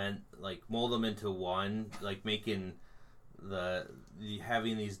could mold them into one, like making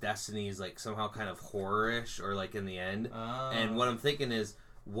having these destinies like somehow kind of horror-ish, or like in the end. And what I'm thinking is,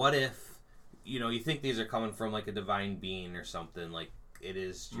 what if, you think these are coming from like a divine being or something, like it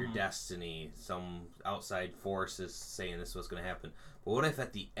is your destiny, some outside force is saying this is what's going to happen. But what if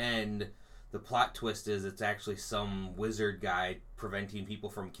at the end the plot twist is it's actually some wizard guy preventing people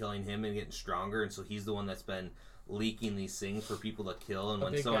from killing him and getting stronger, and so he's the one that's been leaking these things for people to kill, and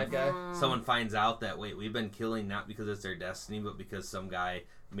when someone finds out that, wait, we've been killing not because it's their destiny, but because some guy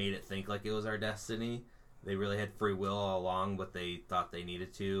made it think like it was our destiny. They really had free will all along, but they thought they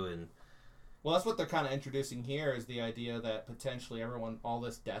needed to. And well, that's what they're kind of introducing here, is the idea that potentially all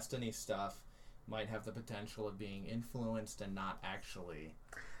this destiny stuff might have the potential of being influenced and not actually.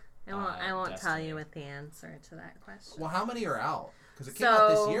 I won't tell you what the answer to that question. Well, how many are out? Because it came out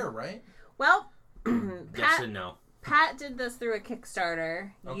this year, right? Well, yes and no. Pat did this through a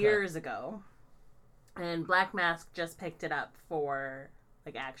Kickstarter years ago, and Black Mask just picked it up for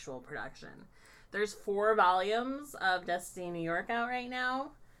like actual production. There's 4 volumes of Destiny New York out right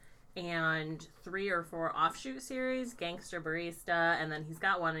now, and 3 or 4 offshoot series, Gangster Barista, and then he's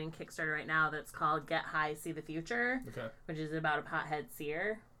got one in Kickstarter right now that's called Get High, See the Future, which is about a pothead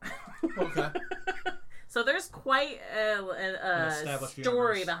seer. Okay. So there's quite a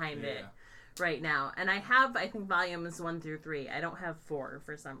story behind it right now. And I have, I think, volumes 1 through 3. I don't have 4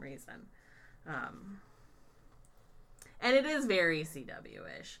 for some reason. And it is very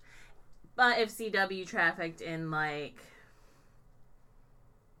CW-ish. But if CW trafficked in, like...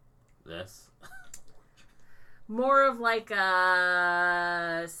 this? more of like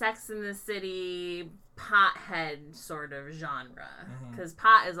a Sex in the City pothead sort of genre. Because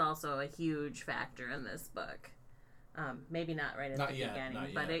pot is also a huge factor in this book. Maybe not right at the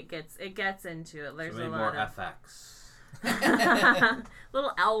beginning, but it gets into it. There's so maybe a more lot FX.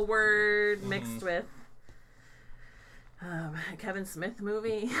 little L word mixed with Kevin Smith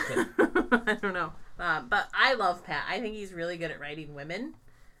movie. I don't know. But I love Pat. I think he's really good at writing women.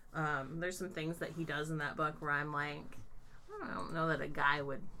 There's some things that he does in that book where I'm like, I don't know that a guy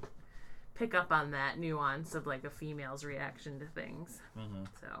would pick up on that nuance of like a female's reaction to things.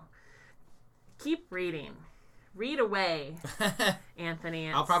 So keep reading. read away, Anthony.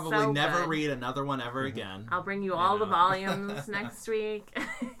 It's I'll probably so never good. read another one ever again. I'll bring you all the volumes next week.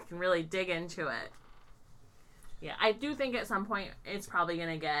 You can really dig into it. Yeah, I do think at some point it's probably going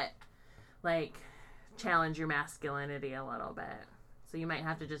to get, like, challenge your masculinity a little bit. So you might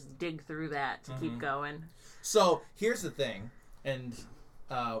have to just dig through that to keep going. So here's the thing, and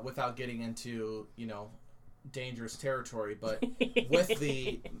without getting into, dangerous territory, but with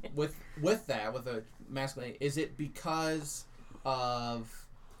the with the masculinity, is it because of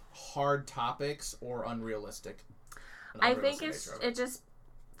hard topics or unrealistic? I think it just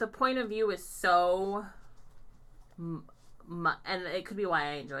the point of view is so and it could be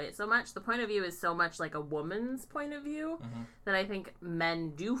why I enjoy it so much. The point of view is so much like a woman's point of view that I think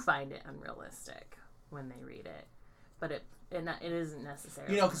men do find it unrealistic when they read it, but it isn't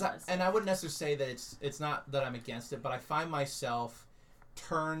necessarily because I wouldn't necessarily say that it's not that I'm against it, but I find myself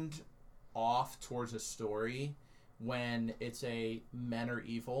turned off towards a story when it's a men are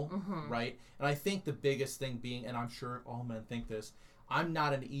evil, right? And I think the biggest thing being, and I'm sure all men think this, I'm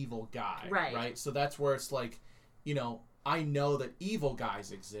not an evil guy, right? So that's where it's like, I know that evil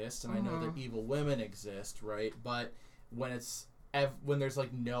guys exist, and I know that evil women exist, right? But when there's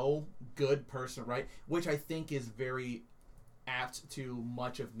like no good person, right? Which I think is very apt to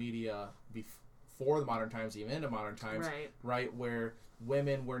much of media before the modern times, even into modern times, right? Where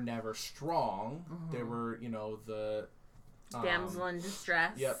women were never strong. There were, the damsel in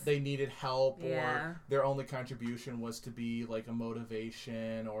distress. Yep, they needed help, or their only contribution was to be like a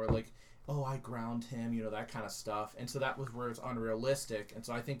motivation, or like, oh, I ground him, that kind of stuff. And so that was where it's unrealistic. And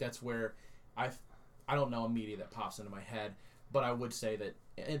so I think that's where I don't know a media that pops into my head, but I would say that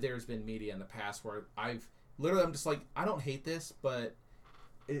there's been media in the past where I'm just like, I don't hate this, but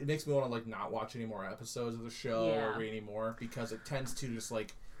it makes me want to like not watch any more episodes of the show or read any more, because it tends to just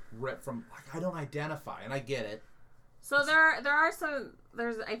like rip from, like, I don't identify, and I get it. So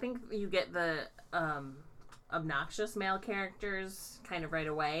I think you get the obnoxious male characters kind of right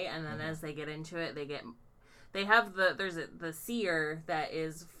away, and then as they get into it, there's the seer that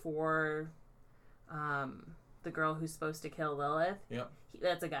is for the girl who's supposed to kill Lilith. Yep.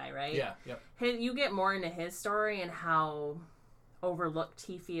 That's a guy, right? Yeah, yep. You get more into his story and how overlooked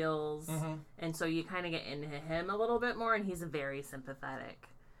he feels, and so you kind of get into him a little bit more, and he's a very sympathetic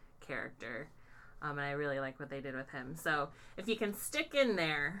character, and I really like what they did with him. So if you can stick in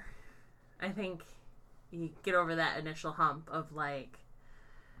there, I think you get over that initial hump of like,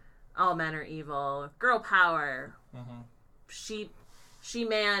 all men are evil, girl power, she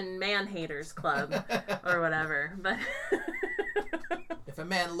man haters club, or whatever. But if a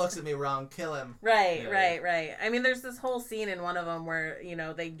man looks at me wrong, kill him. Right. I mean, there's this whole scene in one of them where,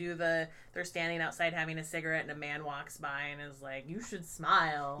 they're standing outside having a cigarette, and a man walks by and is like, you should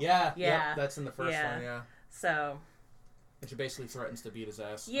smile. Yeah. Yep, that's in the first one, yeah. So. And she basically threatens to beat his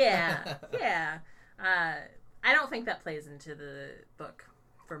ass. Yeah. I don't think that plays into the book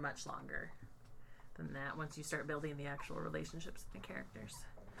for much longer than that once you start building the actual relationships with the characters.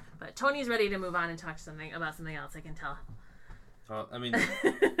 But Tony's ready to move on and talk about something else, I can tell. I mean,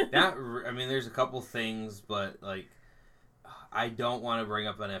 there's a couple things, but like, I don't want to bring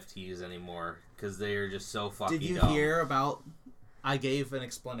up NFTs anymore because they are just so fucking dumb. Did you hear about? I gave an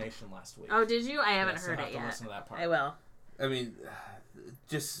explanation last week. Oh, did you? I haven't heard I have it to yet. listen to that part. I will. I mean,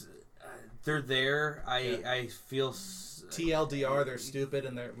 just they're there. I feel TLDR. They're stupid,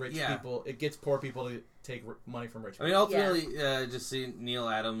 and they're rich people. It gets poor people to take money from rich people. I mean, ultimately, just seeing Neil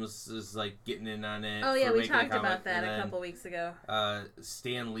Adams is like getting in on it. Oh yeah, we talked about that a couple weeks ago.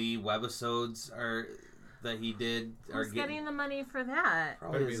 Stan Lee webisodes that he did are getting the money for that.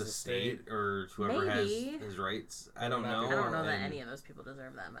 Probably his estate or whoever has his rights. I don't know. I don't know that any of those people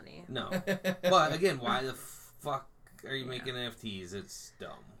deserve that money. No, but again, why the fuck are you making NFTs? It's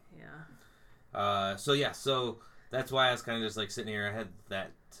dumb. Yeah. So that's why I was kind of just like sitting here. I had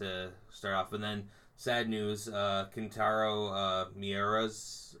that to start off, and then sad news: Kentaro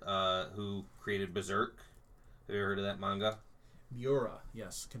Miura's, who created Berserk. Have you ever heard of that manga? Miura,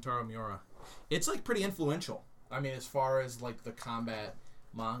 yes, Kentaro Miura. It's like pretty influential. I mean, as far as like the combat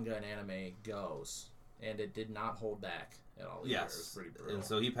manga and anime goes, and it did not hold back at all. Either. Yes, it was pretty brutal. And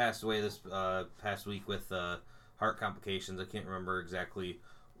so he passed away this past week with heart complications. I can't remember exactly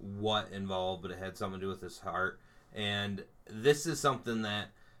what involved, but it had something to do with his heart. And this is something that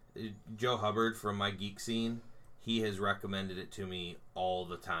Joe Hubbard from My Geek Scene, he has recommended it to me all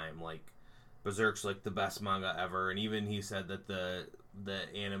the time. Like, Berserk's like the best manga ever, and even he said that the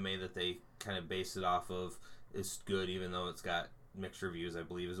anime that they kind of base it off of is good, even though it's got mixed reviews, I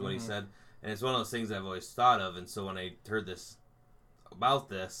believe is what he said. And it's one of those things I've always thought of, and so when I heard this about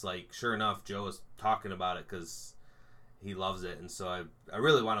this, like, sure enough, Joe was talking about it because he loves it. And so I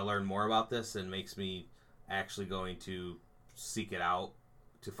really want to learn more about this, and makes me actually going to seek it out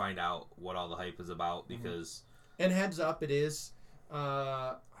to find out what all the hype is about, because... And heads up, it is,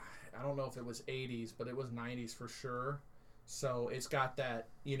 I don't know if it was 80s, but it was 90s for sure. So it's got that,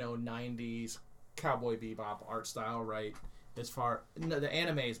 90s Cowboy Bebop art style, right? The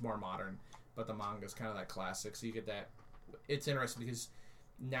anime is more modern, but the manga is kind of that classic. So you get that. It's interesting because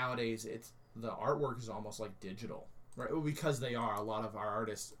nowadays the artwork is almost like digital, right? Because a lot of our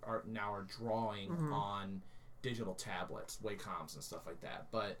artists are drawing on digital tablets, Wacom's and stuff like that.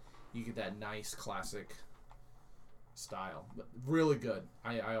 But you get that nice classic style. But really good.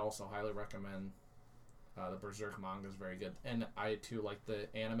 I also highly recommend the Berserk manga is very good. And I too like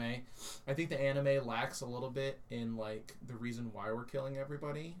the anime. I think the anime lacks a little bit in like the reason why we're killing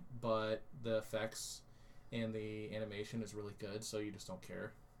everybody, but the effects and the animation is really good, so you just don't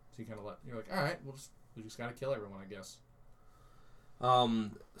care. So you kind of you're like, all right, we just gotta kill everyone, I guess.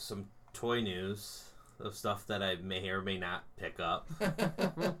 Some toy news of stuff that I may or may not pick up.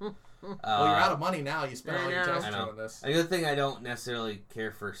 Well, you're out of money now. You spent all your I time know. doing this. The other thing, I don't necessarily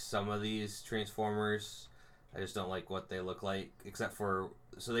care for some of these Transformers. I just don't like what they look like, except for...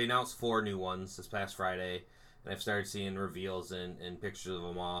 So they announced 4 new ones this past Friday, and I've started seeing reveals and pictures of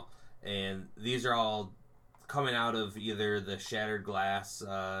them all. And these are all coming out of either the Shattered Glass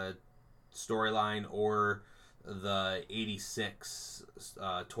storyline or the 86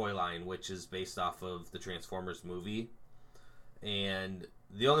 toy line, which is based off of the Transformers movie. And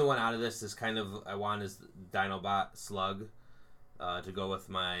the only one out of this is kind of I want is Dinobot Slug to go with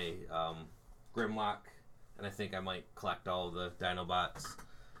my Grimlock, and I think I might collect all of the Dinobots.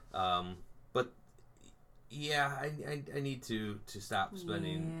 But yeah, I need to stop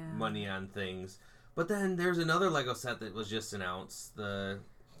spending money on things. But then there's another Lego set that was just announced, the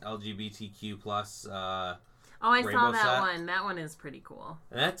LGBTQ plus. I Rainbow saw that set. one. That one is pretty cool.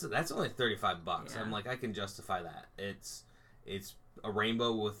 And that's only $35. Yeah. I'm like, I can justify that. It's a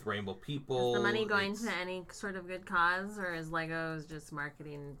rainbow with rainbow people. Is the money going to any sort of good cause, or is Legos just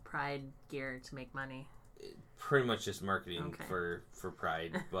marketing Pride gear to make money? Pretty much just marketing Okay. for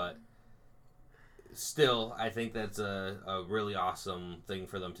Pride, but still, I think that's a really awesome thing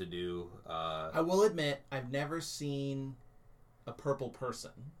for them to do. I will admit, I've never seen a purple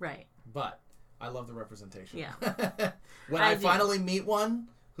person, Right. but I love the representation. Yeah. When I finally meet one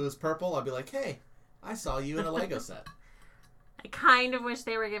who's purple, I'll be like, hey, I saw you in a Lego set. I kind of wish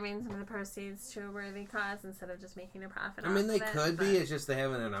they were giving some of the proceeds to a worthy cause instead of just making a profit. I mean, they off of it, could but- be. It's just they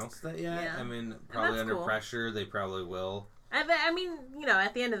haven't announced that yet. Yeah. I mean, probably that's under cool. pressure, they probably will. I mean,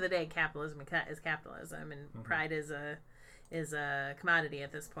 at the end of the day, capitalism is capitalism, and pride is a commodity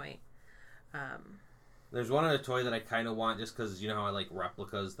at this point. There's one other toy that I kind of want just because you know how I like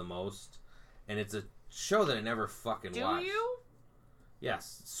replicas the most, and it's a show that I never fucking Do watched. you?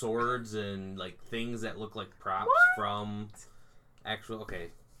 Yes, swords and like things that look like props from actual.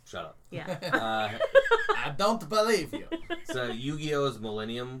 Okay, shut up. Yeah. I don't believe you. So Yu-Gi-Oh's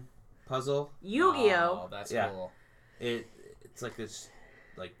Millennium Puzzle. Yu-Gi-Oh. Oh, that's Yeah. cool. It's like this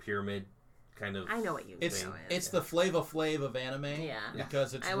like pyramid kind of. I know what Yu-Gi-Oh It's is. it's the Flava Flav of anime. Yeah.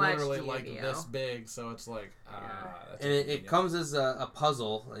 Because it's I watched literally like Yu-Gi-Oh. this big, so it's like that's And it convenient. comes as a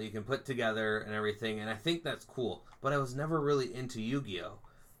puzzle that you can put together and everything, and I think that's cool. But I was never really into Yu-Gi-Oh.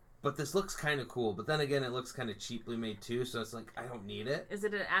 But this looks kind of cool. But then again, it looks kind of cheaply made too, so it's like I don't need it. Is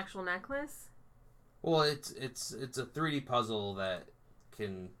it an actual necklace? Well, it's a 3D puzzle that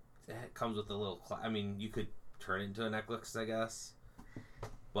it comes with a little. I mean, you could turn it into a necklace, I guess.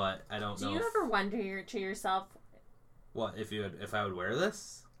 But I don't know. Do you ever wonder to yourself, What if I would wear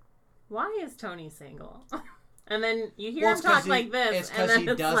this? why is Tony single? And then you hear Well, him it's 'cause talk like this, It's and because then he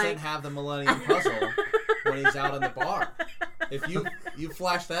it's doesn't like, have the Millennium Puzzle when he's out in the bar. If you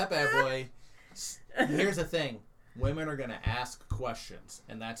flash that bad boy, here's the thing: women are gonna ask questions,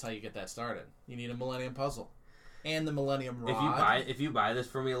 and that's how you get that started. You need a Millennium Puzzle and the Millennium Rod. If you buy this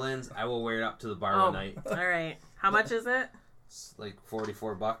for me, Linz, I will wear it up to the bar oh, one night. all right. How much is it? It's like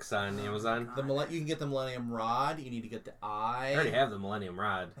 $44 on Amazon. You can get the Millennium Rod. You need to get the eye. I already have the Millennium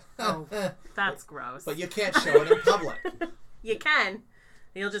Rod. Oh, that's gross. But you can't show it in public. You can.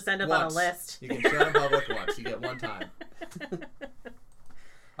 You'll just end up on a Once. list. You can show it in public once. You get one time.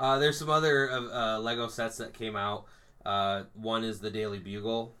 There's some other Lego sets that came out. One is the Daily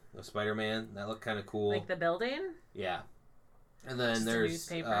Bugle of Spider-Man. That looked kind of cool. Like the building? Yeah. And then Just a there's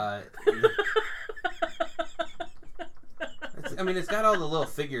newspaper. it's got all the little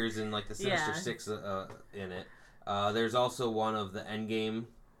figures and like the Sinister Yeah. Six in it. There's also one of the Endgame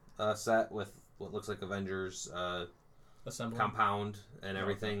set with what looks like Avengers assembly compound and Oh,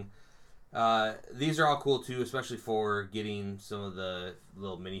 everything. These are all cool too, especially for getting some of the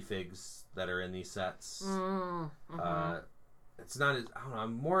little minifigs that are in these sets. It's not as, I don't know,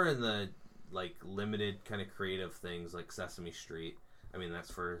 I'm more in the like limited kind of creative things like Sesame Street. I mean,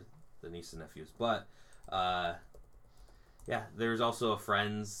 that's for the niece and nephews, but yeah, there's also a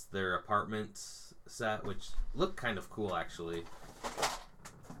Friends, their apartments set, which look kind of cool actually.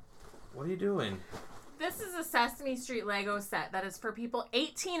 What are you doing? This is a Sesame Street Lego set that is for people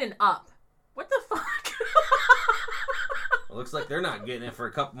 18 and up. What the fuck? It looks like they're not getting it for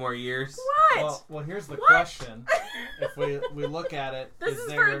a couple more years. What? Well, here's the What? question. If we look at it, This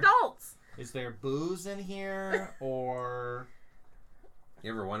is for adults. Is there booze in here, or...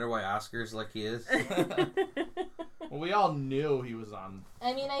 You ever wonder why Oscar's like he is? Well, we all knew he was on...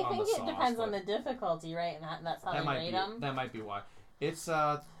 I mean, I On think the it sauce, depends on but- the difficulty, right? And that's how That they might rate be them. that might be why. It's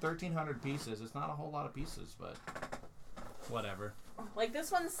 1,300 pieces. It's not a whole lot of pieces, but whatever. Like,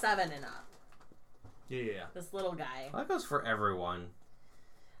 this one's 7 and up. Yeah. This little guy. That goes for everyone.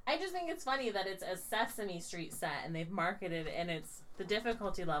 I just think it's funny that it's a Sesame Street set and they've marketed it, and the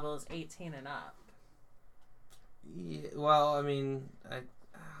difficulty level is 18 and up. Yeah, well, I mean,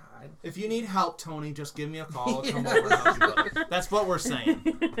 If you need help, Tony, just give me a call. I'll come over and help you with it. That's what we're saying.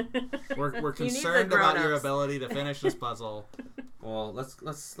 We're You need the concerned about your grown-ups. ability to finish this puzzle. well,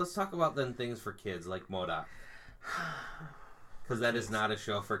 let's talk about then things for kids like MODOK, because that is not a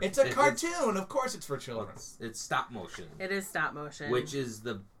show for kids. It's a cartoon. Of course, it's for children. It's stop motion, It is stop motion. which is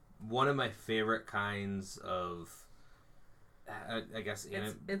one of my favorite kinds of. I guess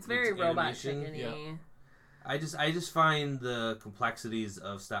it's very it's robot animation. chicken-y. Yeah. I just find the complexities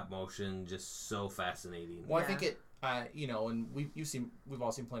of stop motion just so fascinating. Well, I Yeah. think it, and we've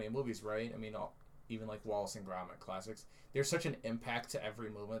all seen plenty of movies, right? I mean, even like Wallace and Gromit classics. There's such an impact to every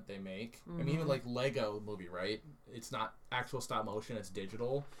movement they make. I mean, even like Lego movie, right? It's not actual stop motion; it's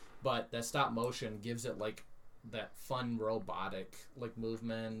digital, but that stop motion gives it like that fun robotic like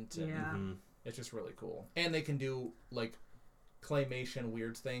movement. And Yeah. it's just really cool. And they can do like claymation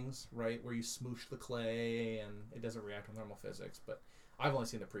weird things, right? Where you smoosh the clay and it doesn't react with normal physics. But I've only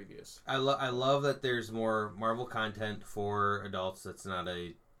seen the previews. I love that there's more Marvel content for adults. That's not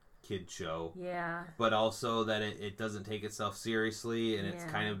a kid show. Yeah. But also that it doesn't take itself seriously and it's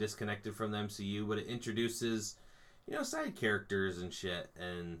Yeah. kind of disconnected from the MCU, but it introduces, side characters and shit.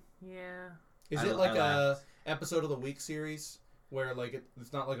 And Yeah. Is it like a episode of the week series where like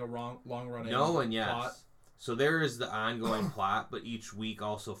it's not like a long running no and yes. plot? So there is the ongoing plot, but each week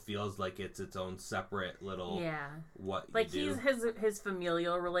also feels like it's its own separate little Yeah. what Like you do. his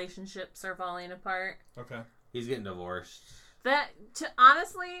familial relationships are falling apart. Okay. He's getting divorced.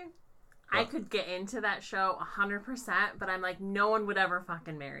 Honestly, I What? could get into that show 100%, but I'm like, no one would ever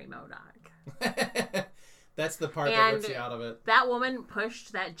fucking marry MODOK. That's the part that And- rips you out of it. That woman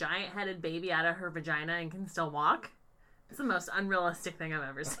pushed that giant-headed baby out of her vagina and can still walk. It's the most unrealistic thing I've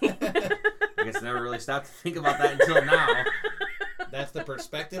ever seen. I guess I never really stopped to think about that until now. That's the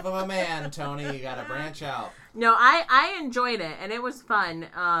perspective of a man, Tony. You gotta branch out. No, I enjoyed it, and it was fun.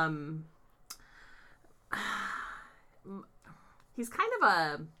 He's kind of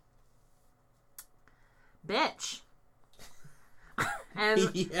a bitch.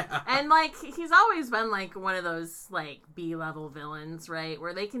 And Yeah. and like he's always been like one of those like B-level villains, right?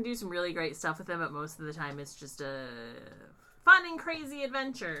 Where they can do some really great stuff with him, but most of the time it's just a fun and crazy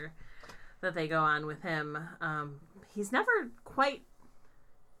adventure that they go on with him. He's never quite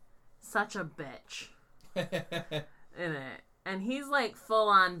such a bitch in it. And he's like full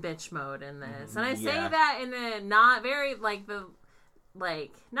on bitch mode in this. And I say Yeah. that in a not very not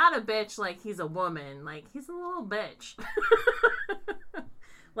a bitch like he's a woman. Like he's a little bitch.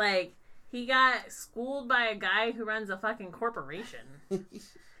 Like he got schooled by a guy who runs a fucking corporation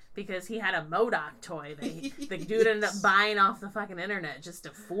because he had a MODOK toy that the dude ended up buying off the fucking internet just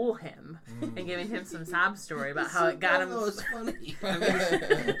to fool him and giving him some sob story about how it got him. That was funny.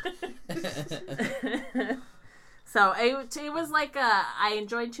 So it was like I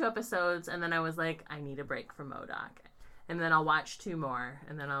enjoyed 2 episodes and then I was like, I need a break from MODOK. And then I'll watch 2 more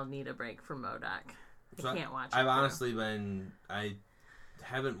and then I'll need a break from MODOK. I can't watch it. I've now. honestly I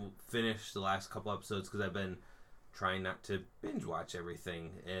haven't finished the last couple episodes because I've been trying not to binge watch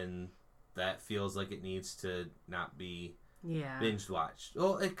everything, and that feels like it needs to not be binge watched.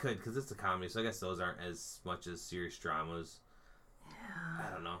 Well, it could because it's a comedy, so I guess those aren't as much as serious dramas. Yeah,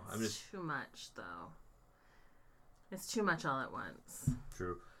 I don't know. it's too much though. It's too much all at once.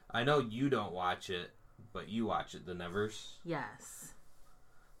 True. I know you don't watch it, but you watch it, The Nevers. Yes.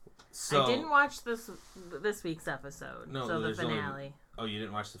 So I didn't watch this week's episode. No, so the there's only- finale. Oh, you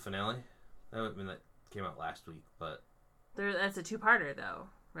didn't watch the finale? That came out last week, but That's a two-parter, though,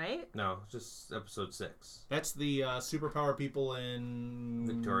 right? No, just episode 6. That's the superpower people in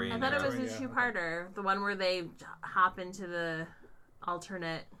Victoria. I thought it was Victoria, a two-parter. The one where they hop into the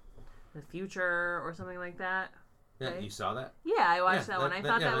alternate, the future or something like that. Yeah, Right. you saw that? Yeah, I watched Yeah, that one. I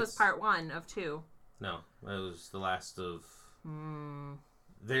thought yeah, that was that's- part 1 of 2. No, it was the last of. Hmm.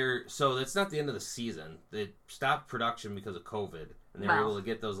 So that's not the end of the season. They stopped production because of COVID, and they were Wow. able to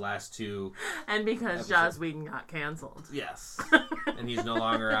get those last 2. And because Episode. Joss Whedon got canceled. Yes, and he's no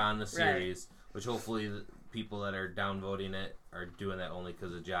longer on the series. Which hopefully the people that are downvoting it are doing that only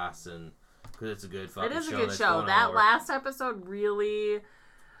because of Joss and because it's a good fucking It is a show. good that's show. going all That over. last episode really...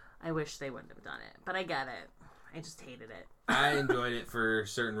 I wish they wouldn't have done it. But I get it. I just hated it. I enjoyed it for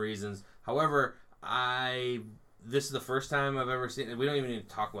certain reasons. However, this is the first time I've ever seen it. We don't even need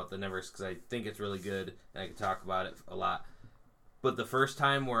to talk about the Nevers because I think it's really good and I can talk about it a lot. But the first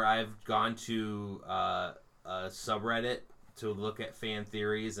time where I've gone to a subreddit to look at fan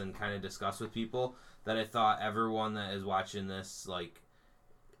theories and kind of discuss with people, that I thought everyone that is watching this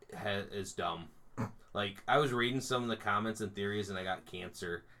is dumb. Like, I was reading some of the comments and theories and I got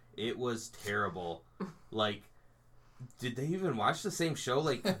cancer. It was terrible. Like, did they even watch the same show?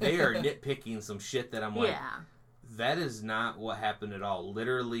 Like, they are nitpicking some shit that I'm like, Yeah. that is not what happened at all.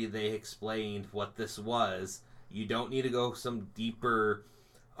 Literally, they explained what this was. You don't need to go some deeper,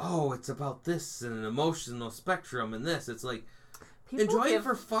 oh, it's about this and an emotional spectrum and this. It's like, enjoy it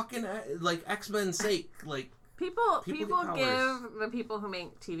for fucking, like, X-Men's sake. Like, People get give powers. the people who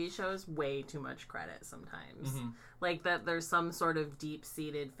make TV shows way too much credit sometimes. Mm-hmm. Like that there's some sort of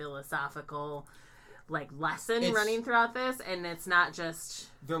deep-seated philosophical like lesson It's- running throughout this, and it's not just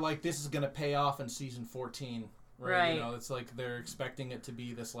They're like, this is going to pay off in season 14. Right. You know, it's like they're expecting it to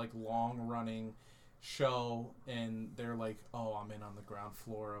be this like long-running show, and they're like, oh, I'm in on the ground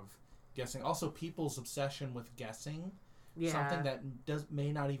floor of guessing. Also, people's obsession with guessing something that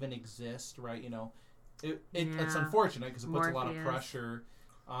may not even exist, right? You know, it's Yeah. unfortunate because it puts a lot of Morpheus. pressure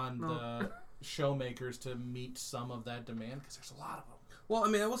on the show makers to meet some of that demand because there's a lot of them. well, I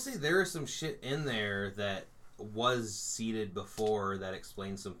mean, I will say there is some shit in there that was seeded before that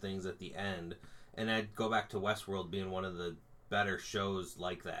explains some things at the end. And I'd go back to Westworld being one of the better shows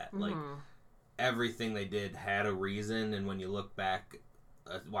like that. Like, everything they did had a reason, and when you look back,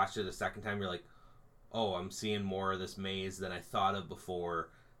 watch it a second time, you're like, oh, I'm seeing more of this maze than I thought of before.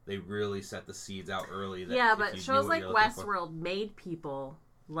 They really set the seeds out early. That yeah, if but you knew shows what like you're looking for- Westworld made people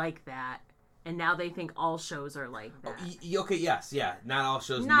like that, and now they think all shows are like that. Okay, yes, yeah. Not all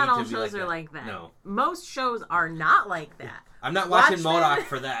shows Not need all to be shows like are that. like that. No. Most shows are not like that. I'm not watching Watchmen- MODOK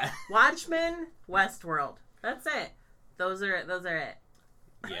for that. Watchmen, Westworld. That's it. Those are it.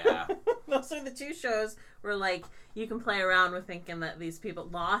 Yeah. Those are the two shows where like you can play around with thinking that these people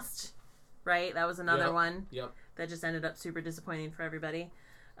Lost, right? That was another Yep. one Yep. that just ended up super disappointing for everybody.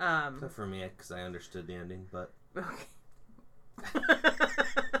 Except for me, because I understood the ending, but...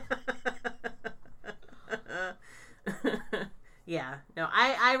 Yeah, no,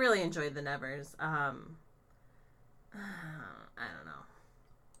 I really enjoyed the Nevers. I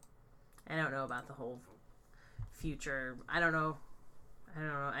don't know about the whole future. I don't know.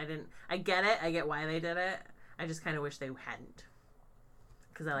 I get it. I get why they did it. I just kind of wish they hadn't,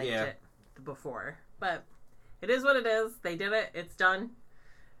 because I liked it before. But it is what it is. They did it. It's done,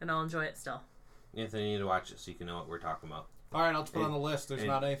 and I'll enjoy it still. Anthony, you need to watch it so you can know what we're talking about. All right, I'll just put it on the list. There's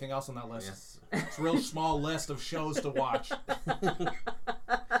not anything else on that list. Yes. It's a real small list of shows to watch.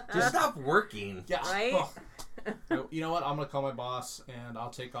 Just stop working. Yeah. Right? You know what? I'm going to call my boss, and I'll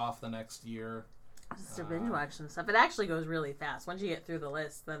take off the next year. Just to binge watch some stuff. It actually goes really fast. Once you get through the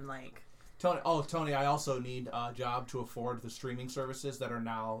list, then like Tony, I also need a job to afford the streaming services that are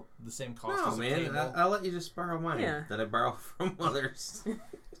now the same cost No, as a man. cable. I'll let you just borrow mine Yeah. that I borrow from others.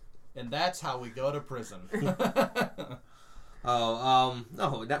 And that's how we go to prison. No,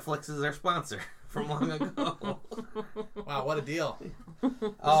 Netflix is our sponsor from long ago. Wow, what a deal.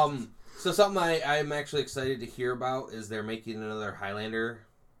 So something I'm actually excited to hear about is they're making another Highlander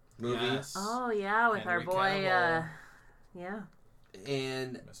movie. Yes. oh yeah, with Henry our boy Cavill. yeah.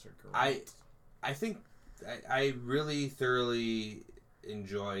 And Mr. Grant. I think I really thoroughly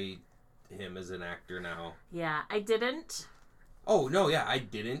enjoy him as an actor now. Yeah, I didn't Oh, no, yeah, I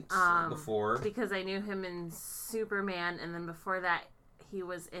didn't before. because I knew him in Superman, and then before that he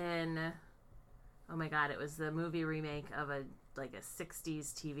was in, oh my god, it was the movie remake of a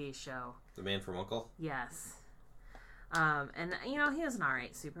 60s TV show. The Man from U.N.C.L.E. Yes. And he was an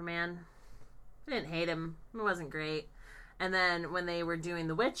alright Superman. I didn't hate him. It wasn't great. And then when they were doing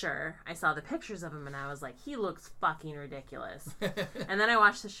The Witcher, I saw the pictures of him and I was like, he looks fucking ridiculous. And then I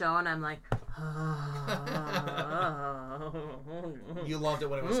watched the show and I'm like, You loved it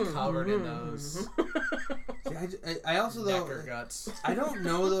when it was covered in those See, I also though necker guts. I don't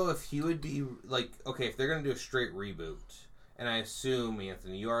know though if he would be like, okay, if they're gonna do a straight reboot, and I assume,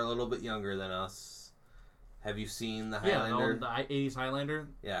 Anthony, you are a little bit younger than us. Have you seen the Highlander? the 80s Highlander.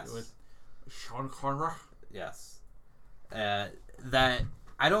 Yes. With Sean Connery. Yes. That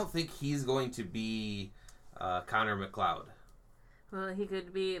I don't think he's going to be Connor McLeod. Well, he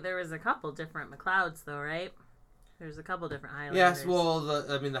could be. There was a couple different McLeods, though, right? There's a couple different Highlanders. Yes, well,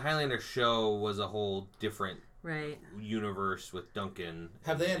 the Highlander show was a whole different right universe with Duncan.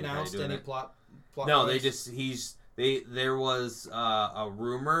 Have they announced any plot? No, they just there was a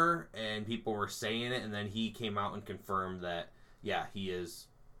rumor and people were saying it, and then he came out and confirmed that he is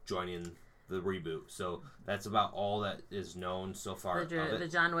joining the reboot. So that's about all that is known so far. The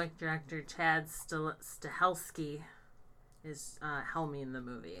John Wick director Chad Stahelski is helming the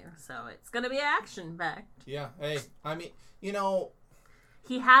movie, so it's gonna be action packed. Yeah. Hey, I mean,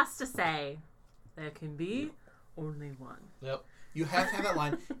 he has to say there can be only one. Yep. You have to have that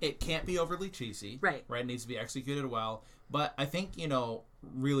line. It can't be overly cheesy. Right. Right. It needs to be executed well. But I think,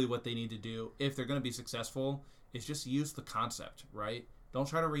 really what they need to do, if they're going to be successful, is just use the concept, right? Don't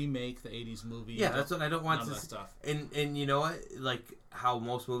try to remake the 80s movie. Yeah, that's what I don't want to that stuff. And you know what? Like how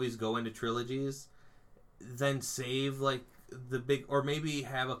most movies go into trilogies, then save like the big, or maybe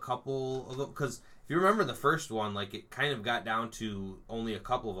have a couple of them. Because if you remember the first one, like it kind of got down to only a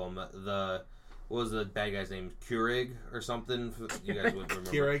couple of them. What was the bad guy's name? Keurig or something? You guys would remember.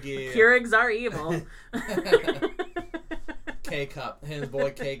 Keurig, yeah. Keurigs are evil. K-Cup. His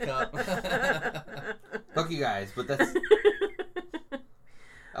boy K-Cup. Fuck you guys, but that's...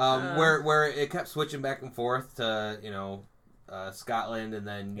 where it kept switching back and forth to, Scotland and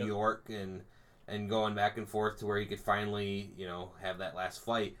then New York and going back and forth to where you could finally, have that last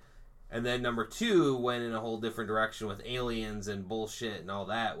fight. And then number 2 went in a whole different direction with aliens and bullshit and all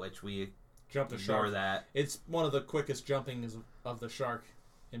that, which we... Jump the ignore shark. That. It's one of the quickest jumpings of the shark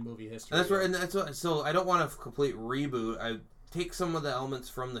in movie history. And that's what. So I don't want a complete reboot. I take some of the elements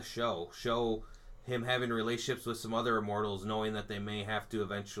from the show. Show him having relationships with some other immortals, knowing that they may have to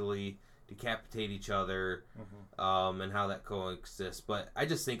eventually decapitate each other, and how that coexists. But I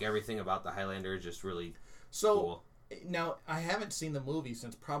just think everything about the Highlander is just really cool. Now I haven't seen the movie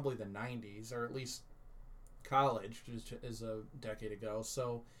since probably the 90s, or at least college, which is a decade ago.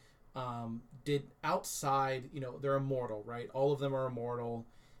 So. Did outside, they're immortal, right? All of them are immortal.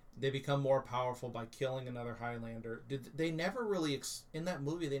 They become more powerful by killing another Highlander. They never really, in that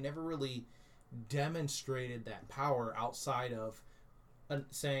movie, they never really demonstrated that power outside of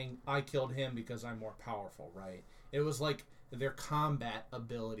saying, I killed him because I'm more powerful, right? It was like their combat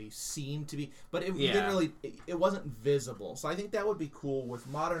ability seemed to be, but it didn't really, it wasn't visible. So I think that would be cool with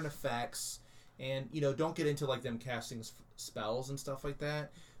modern effects and, don't get into like them casting spells and stuff like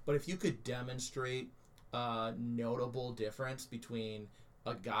that. But if you could demonstrate a notable difference between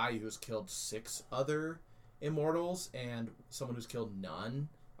a guy who's killed 6 other immortals and someone who's killed none,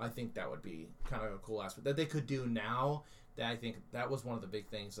 I think that would be kind of a cool aspect that they could do now. That I think that was one of the big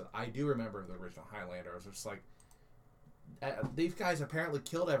things that I do remember of the original Highlander. It was just like, these guys apparently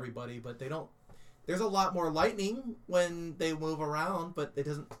killed everybody, but they don't... There's a lot more lightning when they move around, but it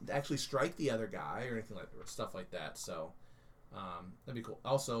doesn't actually strike the other guy or anything like stuff like that, so... that'd be cool.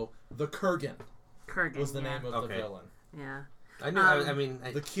 Also, the Kurgan was the name of the villain. Yeah. I knew.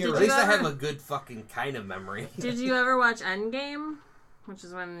 The Kira. At least I have a good fucking kind of memory. Did you ever watch Endgame? Which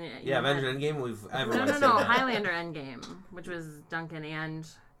is when Avengers Endgame. No, Highlander Endgame, which was Duncan and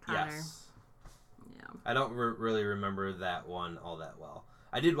Connor. Yes. Yeah. I don't really remember that one all that well.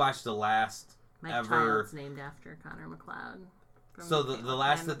 I did watch the last My ever. child's named after Connor McLeod. So the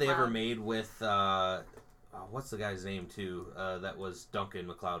last that they ever made with. What's the guy's name too? That was Duncan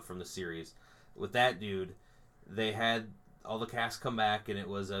McLeod from the series. With that dude, they had all the cast come back, and it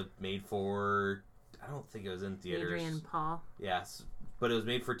was made for. I don't think it was in theaters. Adrian Paul. Yes, but it was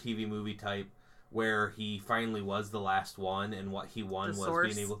made for TV movie type, where he finally was the last one, and what he won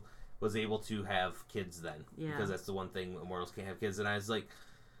was able to have kids then. Yeah. Because that's the one thing immortals can't have kids, and I was like,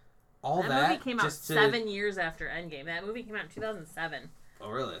 that movie came out 7 years after Endgame. That movie came out in 2007. Oh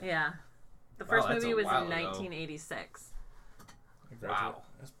really? Yeah. The first movie was in ago. 1986. Wow.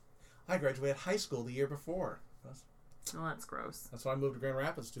 I graduated high school the year before. Oh, that's gross. That's why I moved to Grand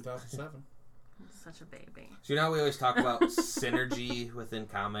Rapids 2007. Such a baby. So we always talk about synergy within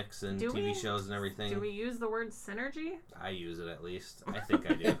comics and TV shows and everything. Do we use the word synergy? I use it at least. I think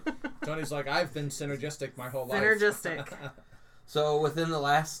I do. Tony's like, I've been synergistic my whole life. Synergistic. So within the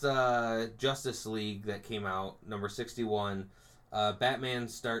last Justice League that came out, number 61, Batman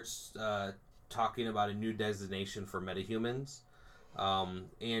starts talking about a new designation for metahumans.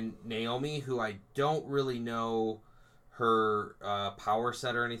 And Naomi, who I don't really know her power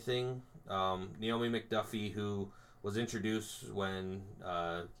set or anything, Naomi McDuffie, who was introduced when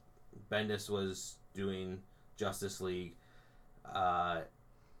Bendis was doing Justice League,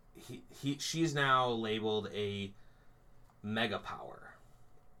 she's now labeled a mega power.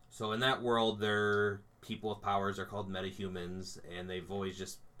 So in that world, their people with powers are called metahumans, and they've always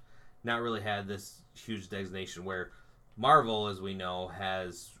just not really had this huge designation, where Marvel, as we know,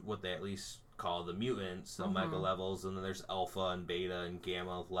 has what they at least call the mutants, the mega levels, and then there's alpha and beta and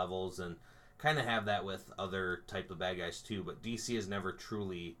gamma levels, and kind of have that with other type of bad guys too, but DC has never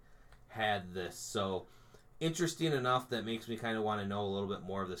truly had this. So interesting enough that makes me kind of want to know a little bit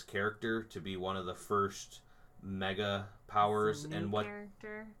more of this character to be one of the first mega powers. And what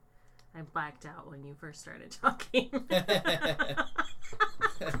character? I blacked out when you first started talking.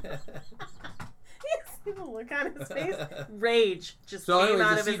 See the look on his face. Rage just so came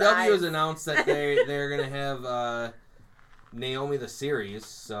out anyways, of the his CW eyes. has announced that they're gonna have Naomi the series,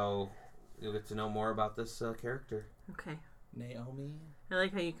 so you'll get to know more about this character. Okay. Naomi. I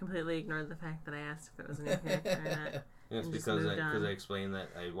like how you completely ignored the fact that I asked if it was a new character or not. Yeah, it's And just because moved on. I explained that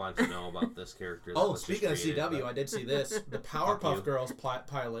I wanted to know about this character. That Oh, was just speaking of created, CW, but- I did see this. The Fuck you. Powerpuff Girls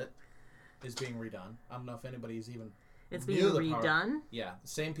pilot is being redone. I don't know if anybody's even... It's knew being the Power- redone. Yeah, the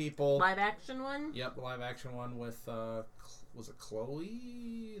same people. Live action one. Yep, the live action one with was it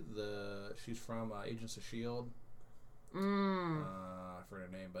Chloe? She's from Agents of Shield. I forget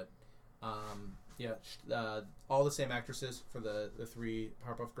her name, but yeah, all the same actresses for the three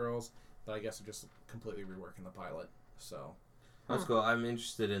Powerpuff Girls, but I guess they're just completely reworking the pilot. So That's cool. I'm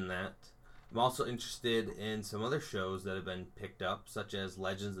interested in that. I'm also interested in some other shows that have been picked up, such as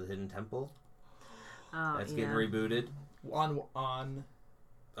Legends of the Hidden Temple. Oh, That's yeah. getting rebooted. on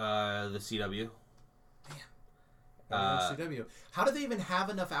The CW. CW, how do they even have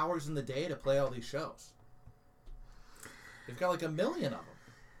enough hours in the day to play all these shows? They've got like 1 million of them.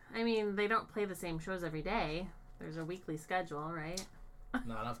 I mean, they don't play the same shows every day. There's a weekly schedule, right?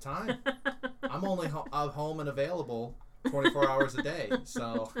 Not enough time. I'm only home and available 24 hours a day,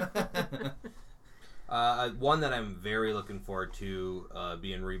 so... One that I'm very looking forward to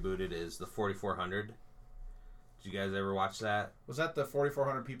being rebooted is the 4400. Did you guys ever watch that? Was that the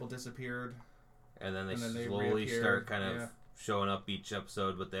 4,400 people disappeared? And then they And then they slowly reappear, start kind of yeah. showing up each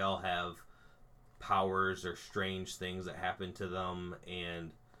episode, but they all have powers or strange things that happen to them,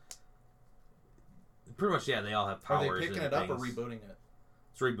 and pretty much, yeah, they all have powers. Are they picking and it up or things. rebooting it?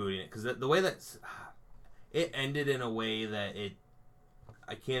 It's rebooting it, because the way that it ended in a way that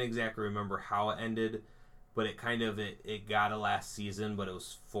I can't exactly remember how it ended, but it kind of it got a last season, but it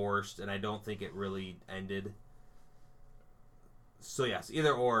was forced, and I don't think it really ended. So yes,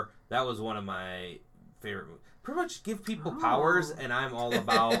 either or. That was one of my favorite movies. Pretty much give people powers, and I'm all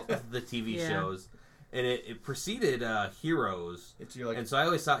about the TV Yeah. shows. And it preceded Heroes, It's you're like and so I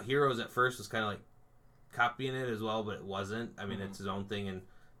always thought Heroes at first was kind of like copying it as well, but it wasn't. I mean, it's his own thing, and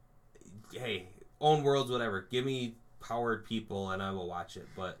hey, own worlds, whatever. Give me powered people, and I will watch it.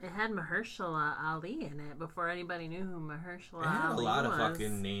 But It had Mahershala Ali in it before anybody knew who Mahershala it had a Ali lot was. of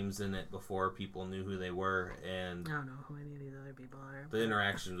fucking names in it before people knew who they were, and I don't know who any of these other people are. the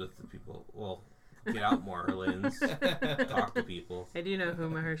interactions with the people. Well, get out more, Lins. Talk to people. I do know who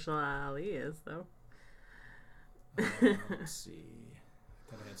Mahershala Ali is, though. let's see.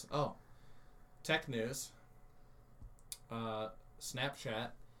 Oh, tech news.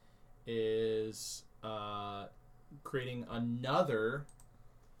 Snapchat is creating another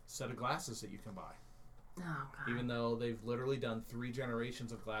set of glasses that you can buy. Oh, God. Even though they've literally done 3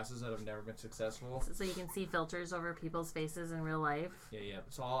 generations of glasses that have never been successful. So you can see filters over people's faces in real life. Yeah.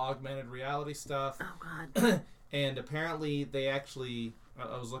 It's all augmented reality stuff. Oh, God. And apparently they actually,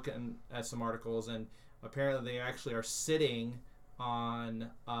 I was looking at some articles, and apparently they actually are sitting on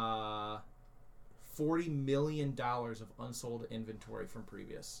 $40 million of unsold inventory from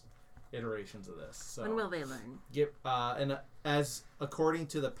previous iterations of this. So When will they learn? and as according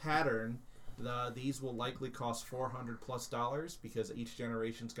to the pattern, these will likely cost $400+ because each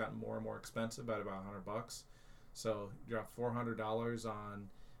generation's gotten more and more expensive, about $100. So you drop $400 on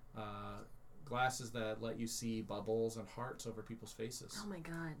glasses that let you see bubbles and hearts over people's faces. Oh, my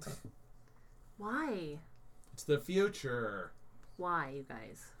God. Why? It's the future. Why, you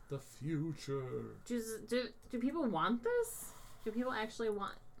guys? The future. Do people want this? Do people actually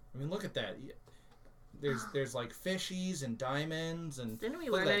want... I mean, look at that. there's like fishies and diamonds and. Didn't we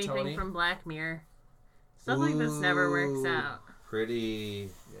look at learn that, anything Tony. from Black Mirror? Stuff like this never works Ooh, out. Pretty.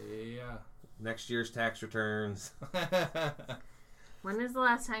 Yeah. Next year's tax returns. When is the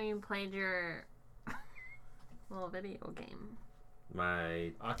last time you played your little video game?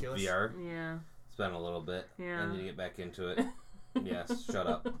 My Oculus. VR. Yeah. It's been a little bit. Yeah. I need to get back into it. Yes, shut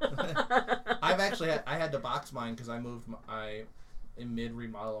up. I've actually I had to box mine because I moved in mid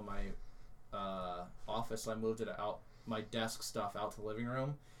remodel of my office. I moved it out, my desk stuff out to the living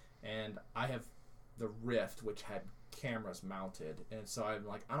room, and I have the Rift, which had cameras mounted, and so I'm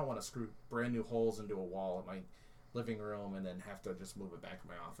like, I don't want to screw brand new holes into a wall at my living room and then have to just move it back to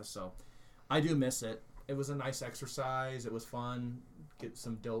my office. So I do miss it. It was a nice exercise. It was fun. Get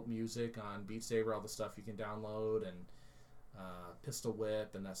some dope music on Beat Saber, all the stuff you can download, and Pistol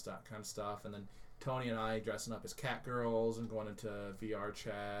Whip and that stuff, kind of stuff. And then Tony and I dressing up as cat girls and going into VR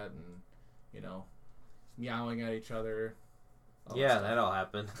chat and, you know, meowing at each other. Yeah, that all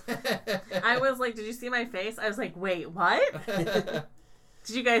happened. I was like, did you see my face? I was like, wait, what?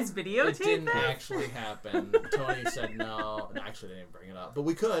 Did you guys videotape It didn't this? actually happen. Tony said no. Actually, they didn't bring it up, but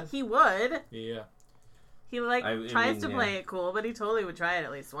we could. He would. Yeah. He like I tries mean, to yeah. play it cool, but he totally would try it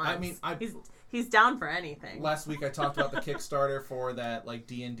at least once. I mean, he's down for anything. last week I talked about the Kickstarter for that like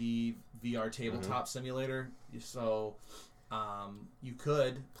D&D VR tabletop simulator. So, you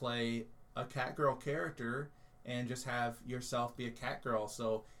could play a cat girl character and just have yourself be a cat girl.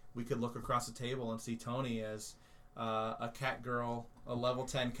 So we could look across the table and see Tony as a cat girl, a level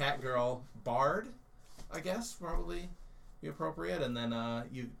 10 cat girl bard, I guess probably be appropriate. And then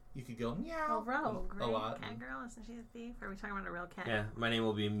you could go meow Rogue, a right? lot. Cat girl, isn't she a thief? Are we talking about a real cat? Yeah, my name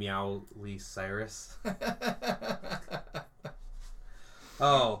will be Meowly Cyrus.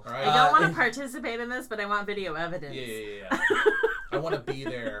 Oh, All right. I don't want to participate in this, but I want video evidence. Yeah. I want to be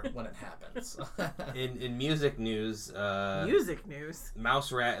there when it happens. in music news, Music news.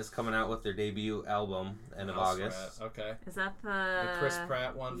 Mouse Rat is coming out with their debut album end of Mouse August. Rat, okay. Is that The Chris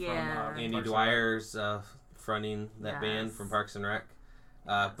Pratt one yeah. from Andy Parks and Dwyer's fronting that band Yes. from Parks and Rec.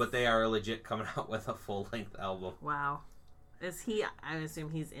 But they are legit coming out with a full-length album. Wow. Is he? I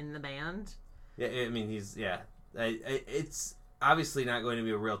assume he's in the band. Yeah, I mean, it's obviously not going to be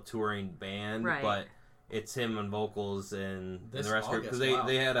a real touring band, Right. but it's him on vocals and This the rest of it. August, Because wow.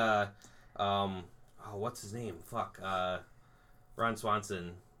 they had what's his name? Ron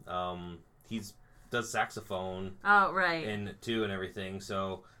Swanson. He's does saxophone Oh, right. and too and everything.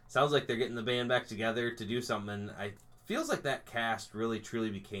 So sounds like they're getting the band back together to do something. I feels like that cast really truly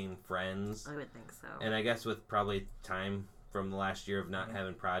became friends. I would think so. And I guess with probably time from the last year of not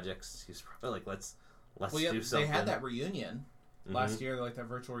having projects, he's probably like, let's do something. They had that reunion last Mhm. year, like that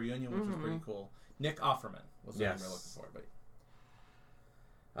virtual reunion, which was pretty cool. Nick Offerman was the name we were looking for, but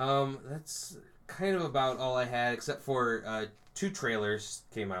That's kind of about all I had, except for 2 trailers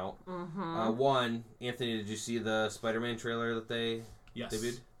came out. Mm-hmm. One, Anthony, did you see the Spider-Man trailer that they yes.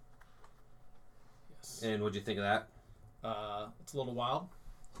 debuted? Yes. And what'd you think of that? It's a little wild.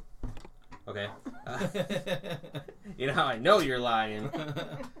 Okay. You know how I know you're lying.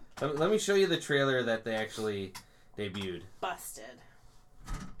 Let me show you the trailer that they actually debuted. Busted.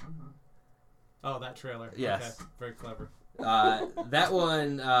 Oh, that trailer. Yes. Okay. Very clever. That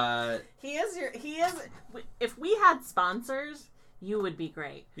one, He is. If we had sponsors, you would be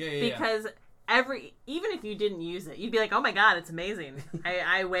great. Yeah. Because even if you didn't use it, you'd be like, "Oh my god, it's amazing!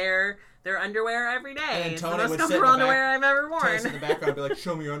 I wear their underwear every day. And It's Tony the most would sit in comfortable the back- underwear I've ever Tony's in worn." the background and be like,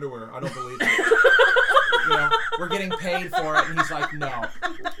 show me your underwear. I don't believe it. You know, we're getting paid for it. And he's like, no,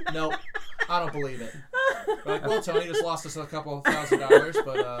 I don't believe it. We're like, well, Tony just lost us a couple $1,000,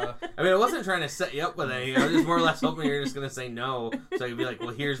 but I mean, I wasn't trying to set you up with anything. I was just more or less hoping you were just going to say no. So you'd be like, well,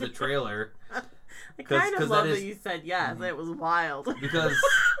 here's the trailer. I kind of 'cause love that that is- you said yes. It was wild. Because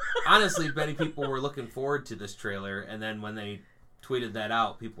honestly, many people were looking forward to this trailer. And then when they tweeted that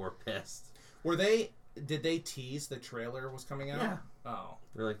out, people were pissed. did they tease the trailer was coming out? Yeah. Oh.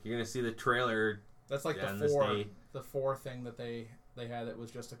 They're like, you're going to see the trailer. That's like on this day. the 4 thing that they had that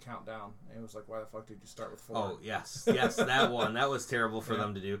was just a countdown. And it was like, why the fuck did you start with 4? Oh, yes, that one. That was terrible for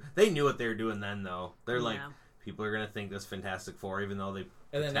them to do. They knew what they were doing then, though. They're like, Yeah. people are going to think this Fantastic Four, even though they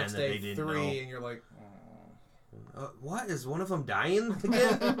And then pretend next that day they didn't 3, know. and you're like, What? Is one of them dying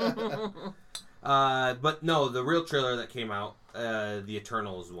again? But no, the real trailer that came out, the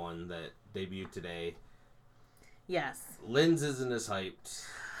Eternals one that debuted today, Yes. Linz isn't as hyped.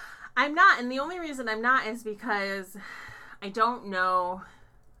 I'm not, and the only reason I'm not is because I don't know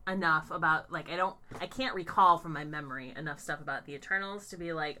enough about, I can't recall from my memory enough stuff about the Eternals to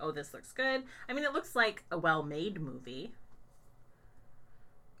be like, oh, this looks good. I mean, it looks like a well-made movie.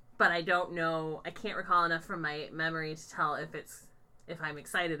 but I don't know. I can't recall enough from my memory to tell if I'm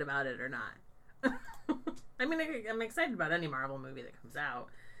excited about it or not. I mean, I'm excited about any Marvel movie that comes out.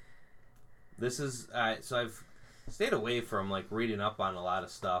 This is so I've stayed away from like reading up on a lot of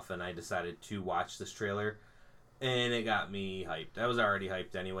stuff, and I decided to watch this trailer, and it got me hyped. I was already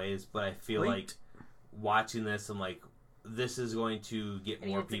hyped anyways, but I feel like watching this, I'm like, this is going to get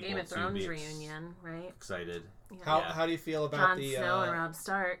more people Game of to Thrones be reunion, right? excited. Yeah. How do you feel about Jon the Snow and Robb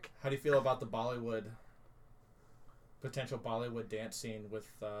Stark? How do you feel about the potential Bollywood dance scene with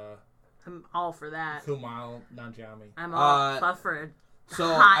I'm all for that. Kumail Nanjiani? I'm all up for it. So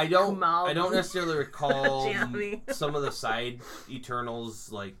Hot I don't Kumail necessarily recall Nanjiani. some of the side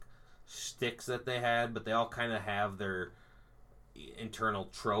Eternals like shticks that they had, but they all kind of have their internal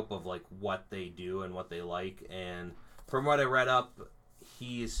trope of like what they do and what they like. And from what I read up,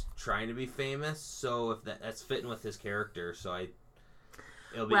 he's trying to be famous, so if that's fitting with his character, so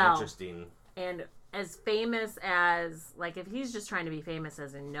it'll be interesting. And as famous as, like, if he's just trying to be famous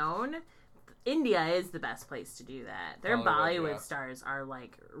as in known, India is the best place to do that. Their Bollywood stars are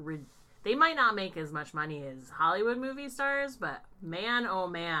like, they might not make as much money as Hollywood movie stars, but man, oh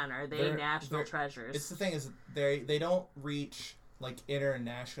man, are they national treasures. It's the thing is, they don't reach like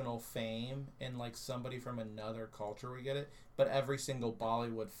international fame, and like somebody from another culture would get it, but every single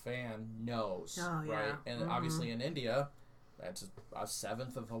Bollywood fan knows, right? And obviously in India, that's a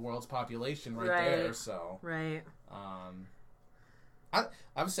seventh of the world's population right there. So I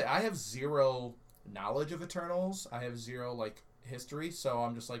would say I have zero knowledge of Eternals. I have zero like history, so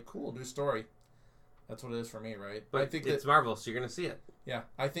I'm just like, cool, new story. That's what it is for me, right? But I think it's Marvel, so you're gonna see it. Yeah,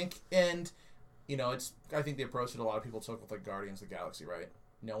 I think, and you know, I think the approach that a lot of people took with like Guardians of the Galaxy, right?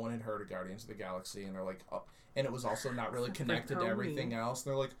 No one had heard of Guardians of the Galaxy, and they're like, oh, and it was also not really connected to everything else.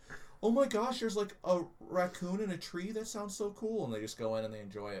 And they're like, oh my gosh, there's like a raccoon in a tree. That sounds so cool. And they just go in and they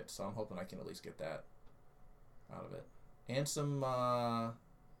enjoy it. So I'm hoping I can at least get that out of it. And some, oh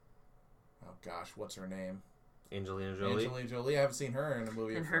gosh, what's her name? Angelina Jolie. Angelina Jolie. I haven't seen her in a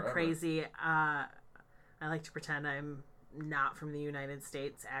movie in her forever. crazy, I like to pretend I'm not from the United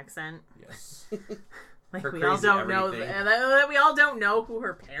States accent. Yes. Like her we all don't everything. know we all don't know who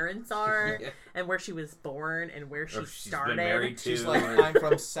her parents are and where she was born and where she started. Been married to. She's like, I'm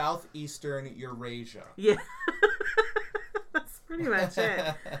from southeastern Eurasia. Yeah. That's pretty much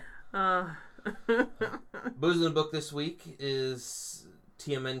it. Booze in the Book this week is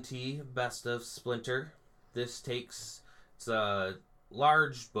TMNT Best of Splinter. It's a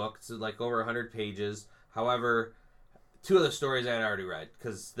large book. It's like over 100 pages. However, 2 of the stories I had already read,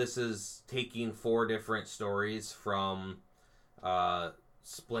 because this is taking 4 different stories from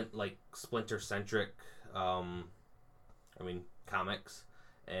Splinter-centric comics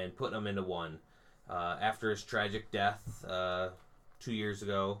and putting them into one. After his tragic death 2 years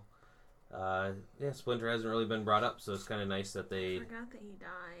ago, Splinter hasn't really been brought up, so it's kind of nice that they... I forgot that he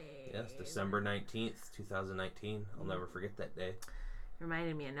died. Yes, December 19th, 2019. I'll never forget that day.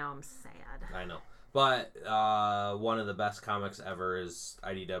 Reminded me, and now I'm sad. I know. But one of the best comics ever is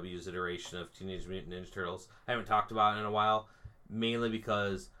IDW's iteration of Teenage Mutant Ninja Turtles. I haven't talked about it in a while, mainly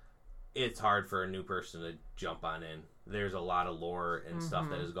because it's hard for a new person to jump on in. There's a lot of lore and stuff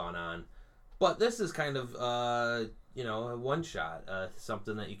that has gone on. But this is kind of, a one-shot.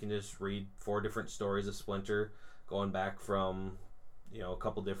 Something that you can just read 4 different stories of Splinter, going back from, a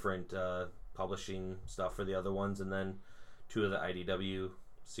couple different publishing stuff for the other ones, and then 2 of the IDW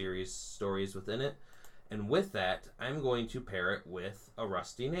series stories within it. And with that, I'm going to pair it with a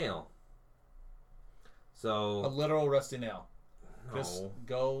rusty nail. So a literal rusty nail. No. Just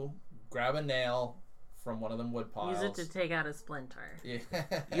go grab a nail from one of them wood piles. Use it to take out a splinter. Yeah. You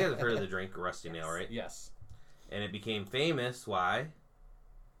guys have heard of the drink rusty nail, right? Yes. And it became famous. Why?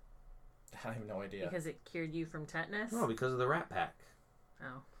 I have no idea. Because it cured you from tetanus? No, because of the Rat Pack.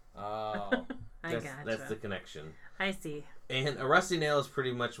 Oh. That's the connection. I see. And a rusty nail is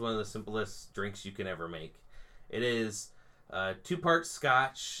pretty much one of the simplest drinks you can ever make. It is 2 parts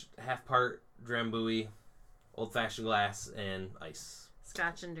scotch, half part Drambuie, old-fashioned glass, and ice.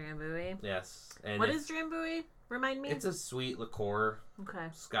 Scotch and Drambuie. Yes. And what is Drambuie? Remind me. It's a sweet liqueur. Okay.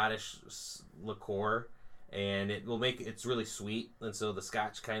 Scottish liqueur. And it's really sweet. And so the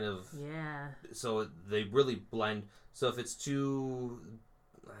scotch kind of... Yeah. So they really blend. So if it's too...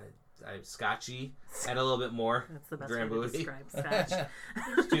 scotchy, add a little bit more. That's the best Drambuie. way to describe scotch.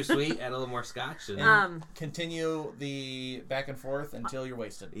 It's too sweet, add a little more scotch. And continue the back and forth until you're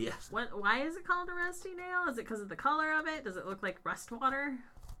wasted. Yes. Why is it called a rusty nail? Is it because of the color of it? Does it look like rust water?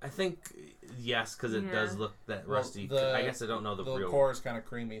 I think, yes, because it does look that rusty. I guess I don't know the real... The core is kind of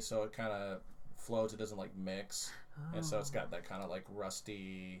creamy, so it kind of flows. It doesn't, mix. Oh. And so it's got that kind of,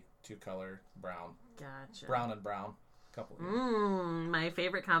 rusty two-color brown. Gotcha. Brown and brown. Couple. My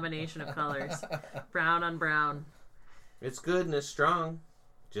favorite combination of colors. Brown on brown. It's good and it's strong,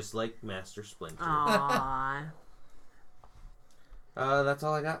 just like Master Splinter. Aww. That's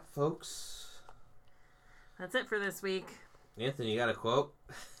all I got, folks. That's it for this week. Anthony, you got a quote?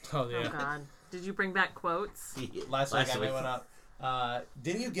 Oh yeah. Oh God. Did you bring back quotes? Last week I went up.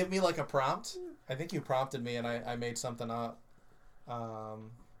 Didn't you give me like a prompt? I think you prompted me and I made something up. Well,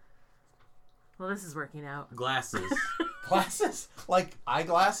 this is working out. Glasses. Glasses? Like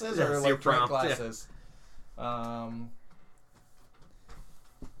eyeglasses or That's your like drink prompt, yeah. glasses?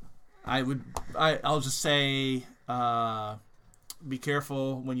 I'll just say, be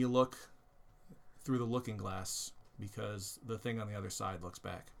careful when you look through the looking glass because the thing on the other side looks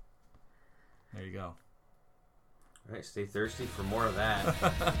back. There you go. All right, stay thirsty for more of that.